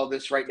 And we call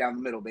this right down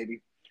the middle,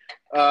 baby.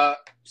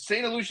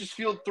 St. Lucia's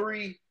Field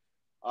 3,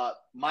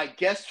 my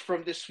guest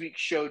from this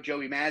week's show,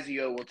 Joey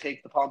Mazzeo, will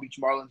take the Palm Beach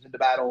Marlins into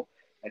battle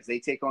as they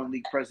take on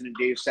League President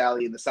Dave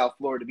Sally and the South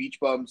Florida Beach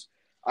Bums.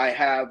 I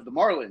have the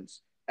Marlins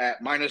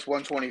at minus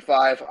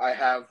 125. I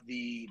have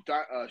the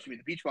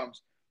Beach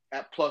Bums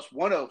at plus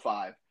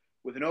 105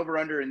 with an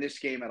over-under in this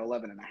game at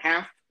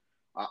 11.5.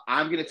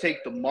 I'm going to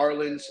take the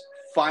Marlins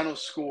final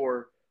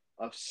score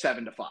of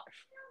 7-5.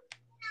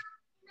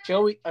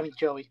 Joey.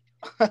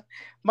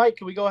 Mike,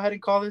 can we go ahead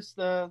and call this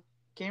the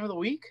game of the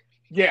week?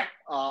 Yeah,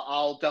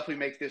 I'll definitely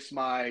make this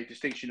my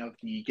distinction of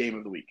the game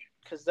of the week.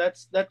 Because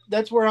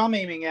that's where I'm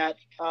aiming at.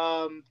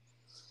 I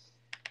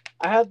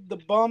have the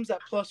Bums at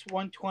plus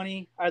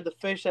 120. I have the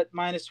Fish at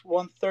minus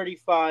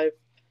 135.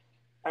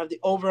 I have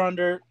the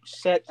over-under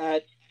set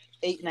at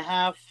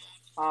 8.5.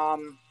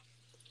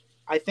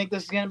 I think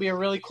this is going to be a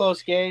really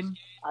close game.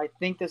 I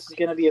think this is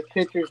going to be a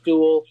pitcher's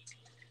duel.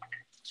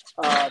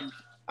 I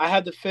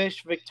had the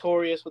Fish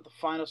victorious with the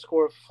final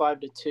score of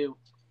 5-2.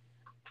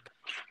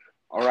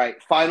 All right,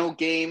 final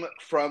game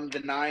from the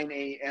 9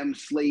 a.m.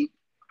 slate.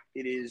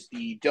 It is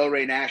the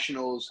Delray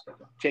Nationals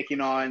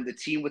taking on the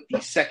team with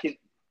the second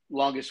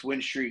longest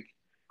win streak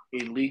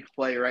in league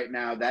play right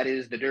now. That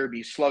is the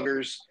Derby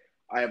Sluggers.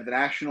 I have the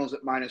Nationals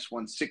at minus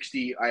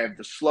 160. I have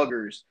the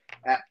Sluggers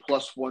at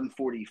plus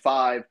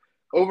 145.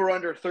 Over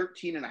under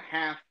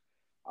 13.5.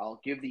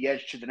 I'll give the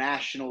edge to the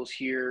Nationals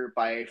here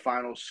by a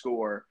final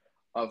score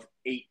of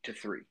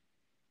 8-3.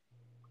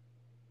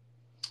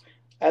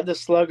 I have the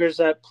Sluggers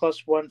at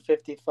plus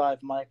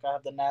 155, Mike. I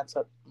have the Nats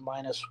at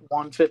minus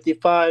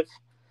 155.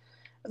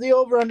 The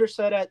over-under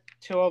set at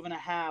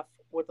 12.5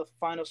 with a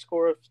final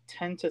score of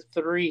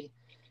 10-3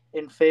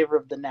 in favor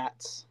of the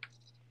Nats.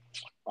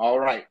 All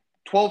right.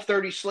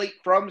 12:30 slate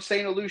from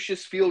St.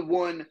 Lucia's Field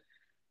 1,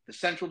 the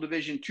Central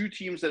Division. Two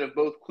teams that have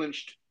both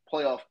clinched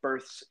playoff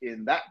berths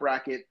in that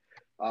bracket.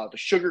 The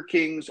Sugar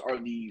Kings are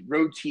the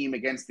road team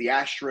against the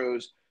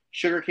Astros.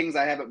 Sugar Kings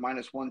I have at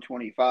minus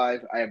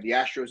 125. I have the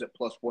Astros at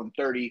plus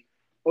 130.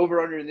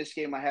 Over-under in this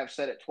game I have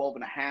set at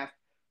 12.5. I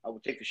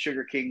will take the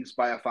Sugar Kings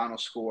by a final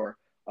score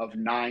of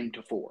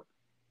 9-4.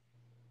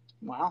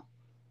 Wow,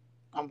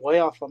 I'm way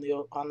off on the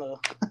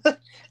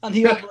on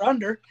the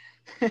over/under.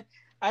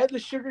 I have the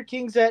Sugar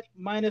Kings at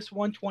minus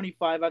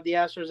 125. I have the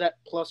Astros at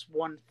plus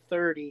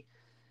 130.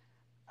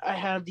 I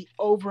have the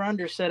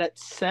over/under set at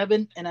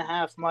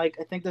 7.5, Mike.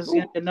 I think this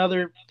is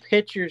another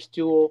pitcher's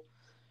duel.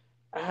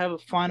 I have a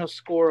final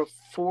score of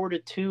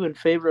 4-2 in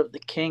favor of the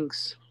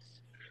Kings.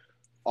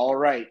 All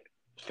right.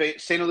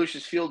 St.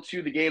 Lucia's Field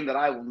 2, the game that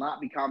I will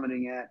not be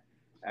commenting at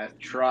as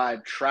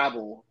Tribe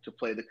travel to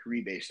play the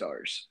Caribe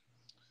Stars.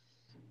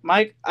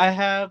 Mike, I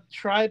have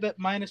Tribe at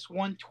minus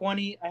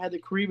 120. I had the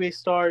Caribe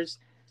Stars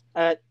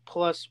at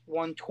plus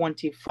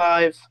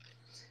 125.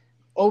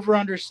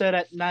 Over/under set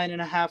at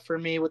 9.5 for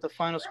me with a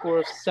final score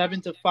of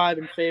 7-5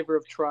 in favor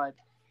of Tribe.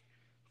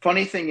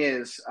 Funny thing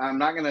is, I'm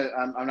not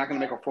gonna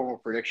make a formal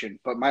prediction,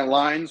 but my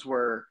lines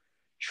were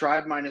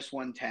Tribe minus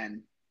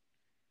 110,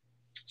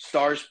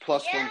 Stars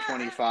plus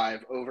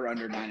 125, over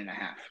under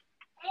 9.5.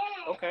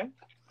 Okay.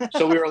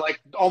 So we were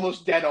like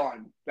almost dead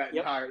on that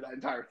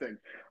entire thing.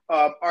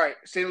 All right,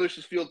 St.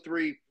 Lucia's Field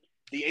 3,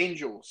 the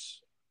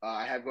Angels.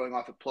 I have going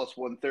off at plus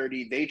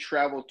 130. They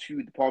travel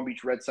to the Palm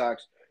Beach Red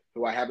Sox,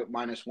 who I have at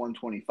minus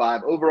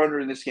 125. Over under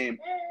in this game,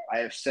 I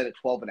have set at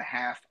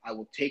 12.5. I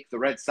will take the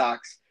Red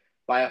Sox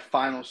by a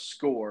final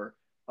score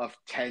of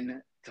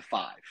 10-5.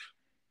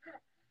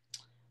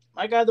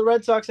 I got the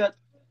Red Sox at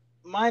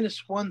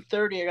minus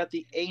 130. I got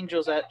the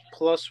Angels at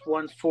plus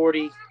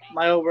 140.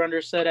 My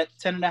over/under set at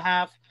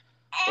 10.5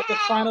 with a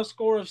final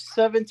score of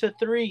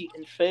 7-3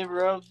 in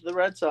favor of the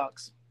Red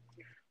Sox.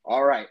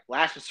 All right.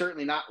 Last but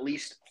certainly not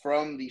least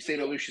from the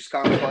St. Lucia's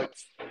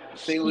Complex,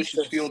 St. Lucia's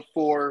Jesus Field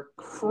for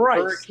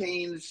Christ.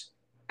 Hurricanes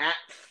at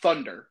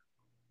Thunder.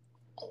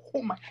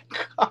 Oh my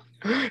God.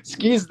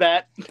 Excuse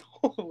that.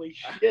 Holy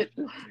shit.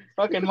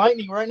 Fucking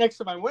lightning right next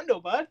to my window,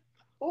 bud.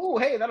 Oh,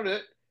 hey, that'll do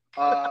it.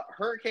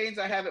 Hurricanes,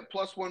 I have it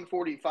plus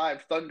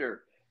 145.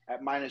 Thunder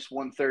at minus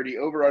 130.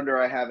 Over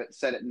under, I have it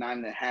set at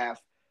 9.5.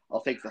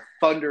 I'll take the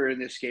Thunder in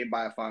this game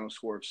by a final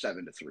score of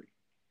 7-3.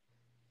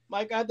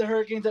 Mike, I have the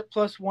Hurricanes at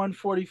plus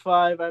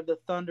 145. I have the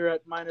Thunder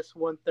at minus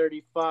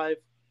 135.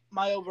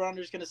 My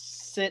over-under is going to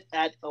sit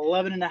at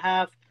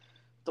 11.5.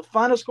 The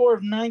final score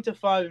of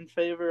 9-5 in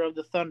favor of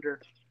the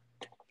Thunder.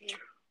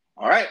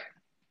 All right.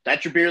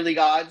 That's your beer league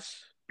odds,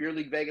 beer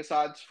league Vegas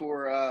odds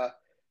for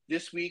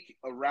this week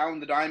around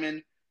the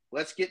diamond.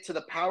 Let's get to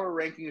the power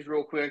rankings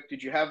real quick.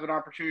 Did you have an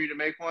opportunity to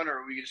make one, or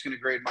are we just going to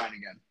grade mine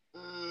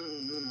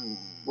again?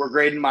 We're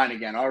grading mine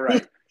again. All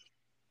right.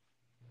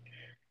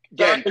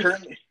 Again,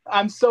 currently,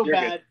 I'm so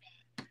bad.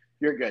 Good.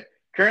 You're good.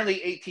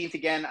 Currently 18th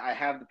again. I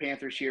have the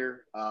Panthers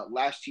here.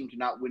 Last team to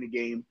not win a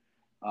game,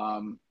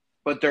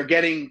 but they're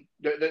getting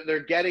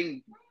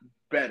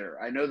better.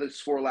 I know the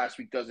score last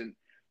week doesn't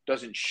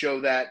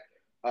show that,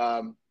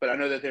 but I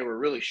know that they were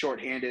really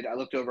shorthanded. I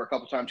looked over a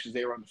couple times because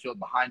they were on the field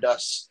behind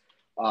us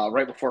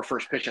right before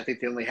first pitch. I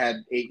think they only had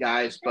 8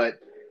 guys, but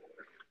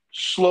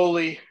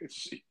slowly,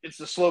 it's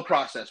a slow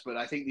process. But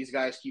I think these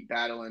guys keep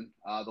battling.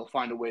 They'll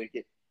find a way to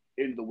get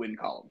into the win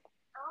column.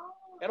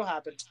 It'll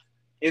happen.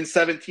 In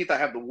 17th, I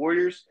have the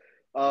Warriors.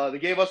 They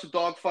gave us a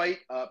dogfight.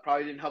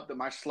 Probably didn't help that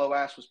my slow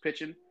ass was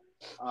pitching,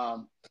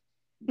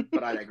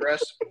 but I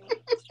digress.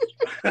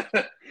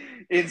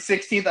 In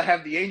 16th, I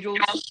have the Angels.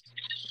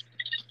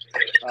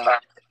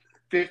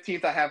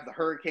 15th, I have the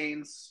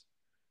Hurricanes.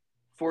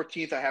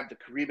 14th, I have the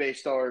Caribe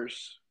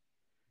Stars.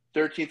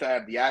 13th, I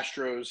have the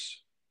Astros.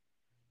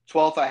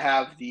 12th, I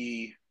have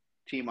the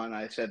team on,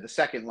 I said, the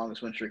second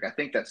longest win streak. I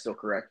think that's still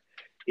correct,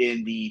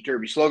 in the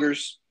Derby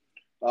Sluggers.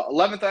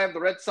 11th, I have the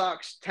Red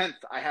Sox. 10th,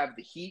 I have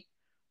the Heat.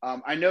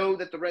 I know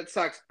that the Red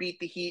Sox beat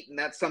the Heat, and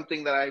that's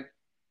something that I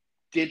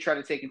did try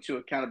to take into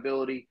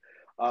accountability.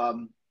 But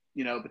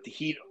the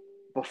Heat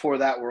before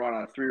that were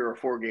on a 3 or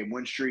 4 game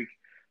win streak.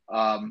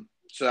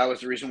 So that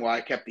was the reason why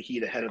I kept the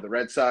Heat ahead of the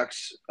Red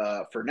Sox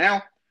for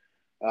now.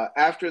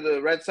 After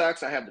the Red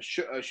Sox, I have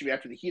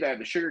after the Heat, I have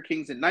the Sugar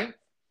Kings in 9th.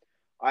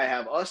 I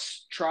have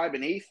us, Tribe,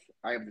 in 8th.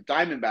 I have the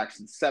Diamondbacks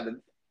in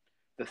 7th.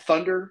 The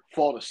Thunder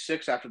fall to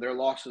 6th after their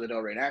loss to the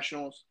Delray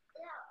Nationals.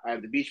 I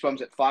have the Beach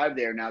Bums at 5.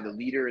 They are now the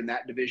leader in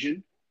that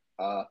division.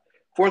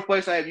 4th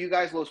place, I have you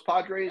guys, Los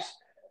Padres.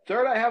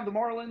 3rd, I have the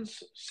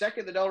Marlins.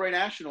 2nd, the Delray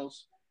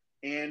Nationals.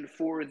 And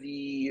for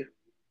the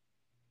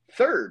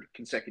 3rd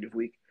consecutive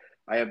week,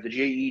 I have the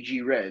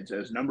JEG Reds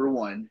as number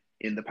 1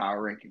 in the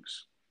power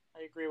rankings.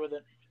 I agree with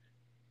it.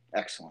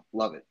 Excellent.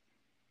 Love it.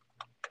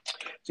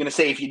 I was going to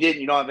say, if you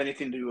didn't, you don't have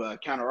anything to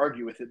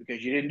counter-argue with it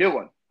because you didn't do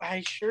one.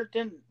 I sure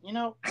didn't.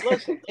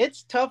 Listen,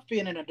 it's tough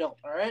being an adult,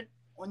 all right?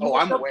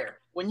 I'm aware.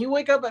 When you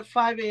wake up at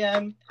 5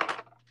 a.m.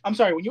 –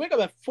 when you wake up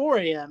at 4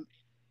 a.m.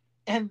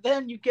 and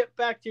then you get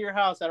back to your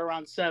house at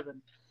around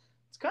 7,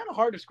 it's kind of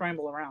hard to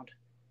scramble around.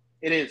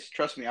 It is.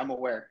 Trust me, I'm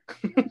aware.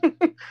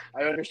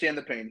 I understand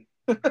the pain.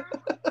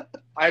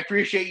 I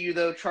appreciate you,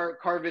 though,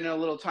 carving in a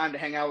little time to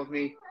hang out with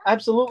me.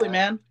 Absolutely,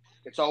 man.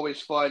 It's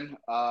always fun.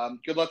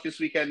 Good luck this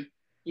weekend.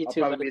 You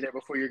too, I'll probably be there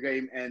before your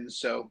game ends,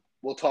 so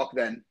we'll talk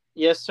then.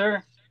 Yes,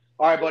 sir.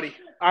 All right, buddy.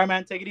 All right,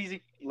 man. Take it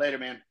easy. Later,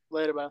 man.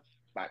 Later, bye.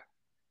 Bye.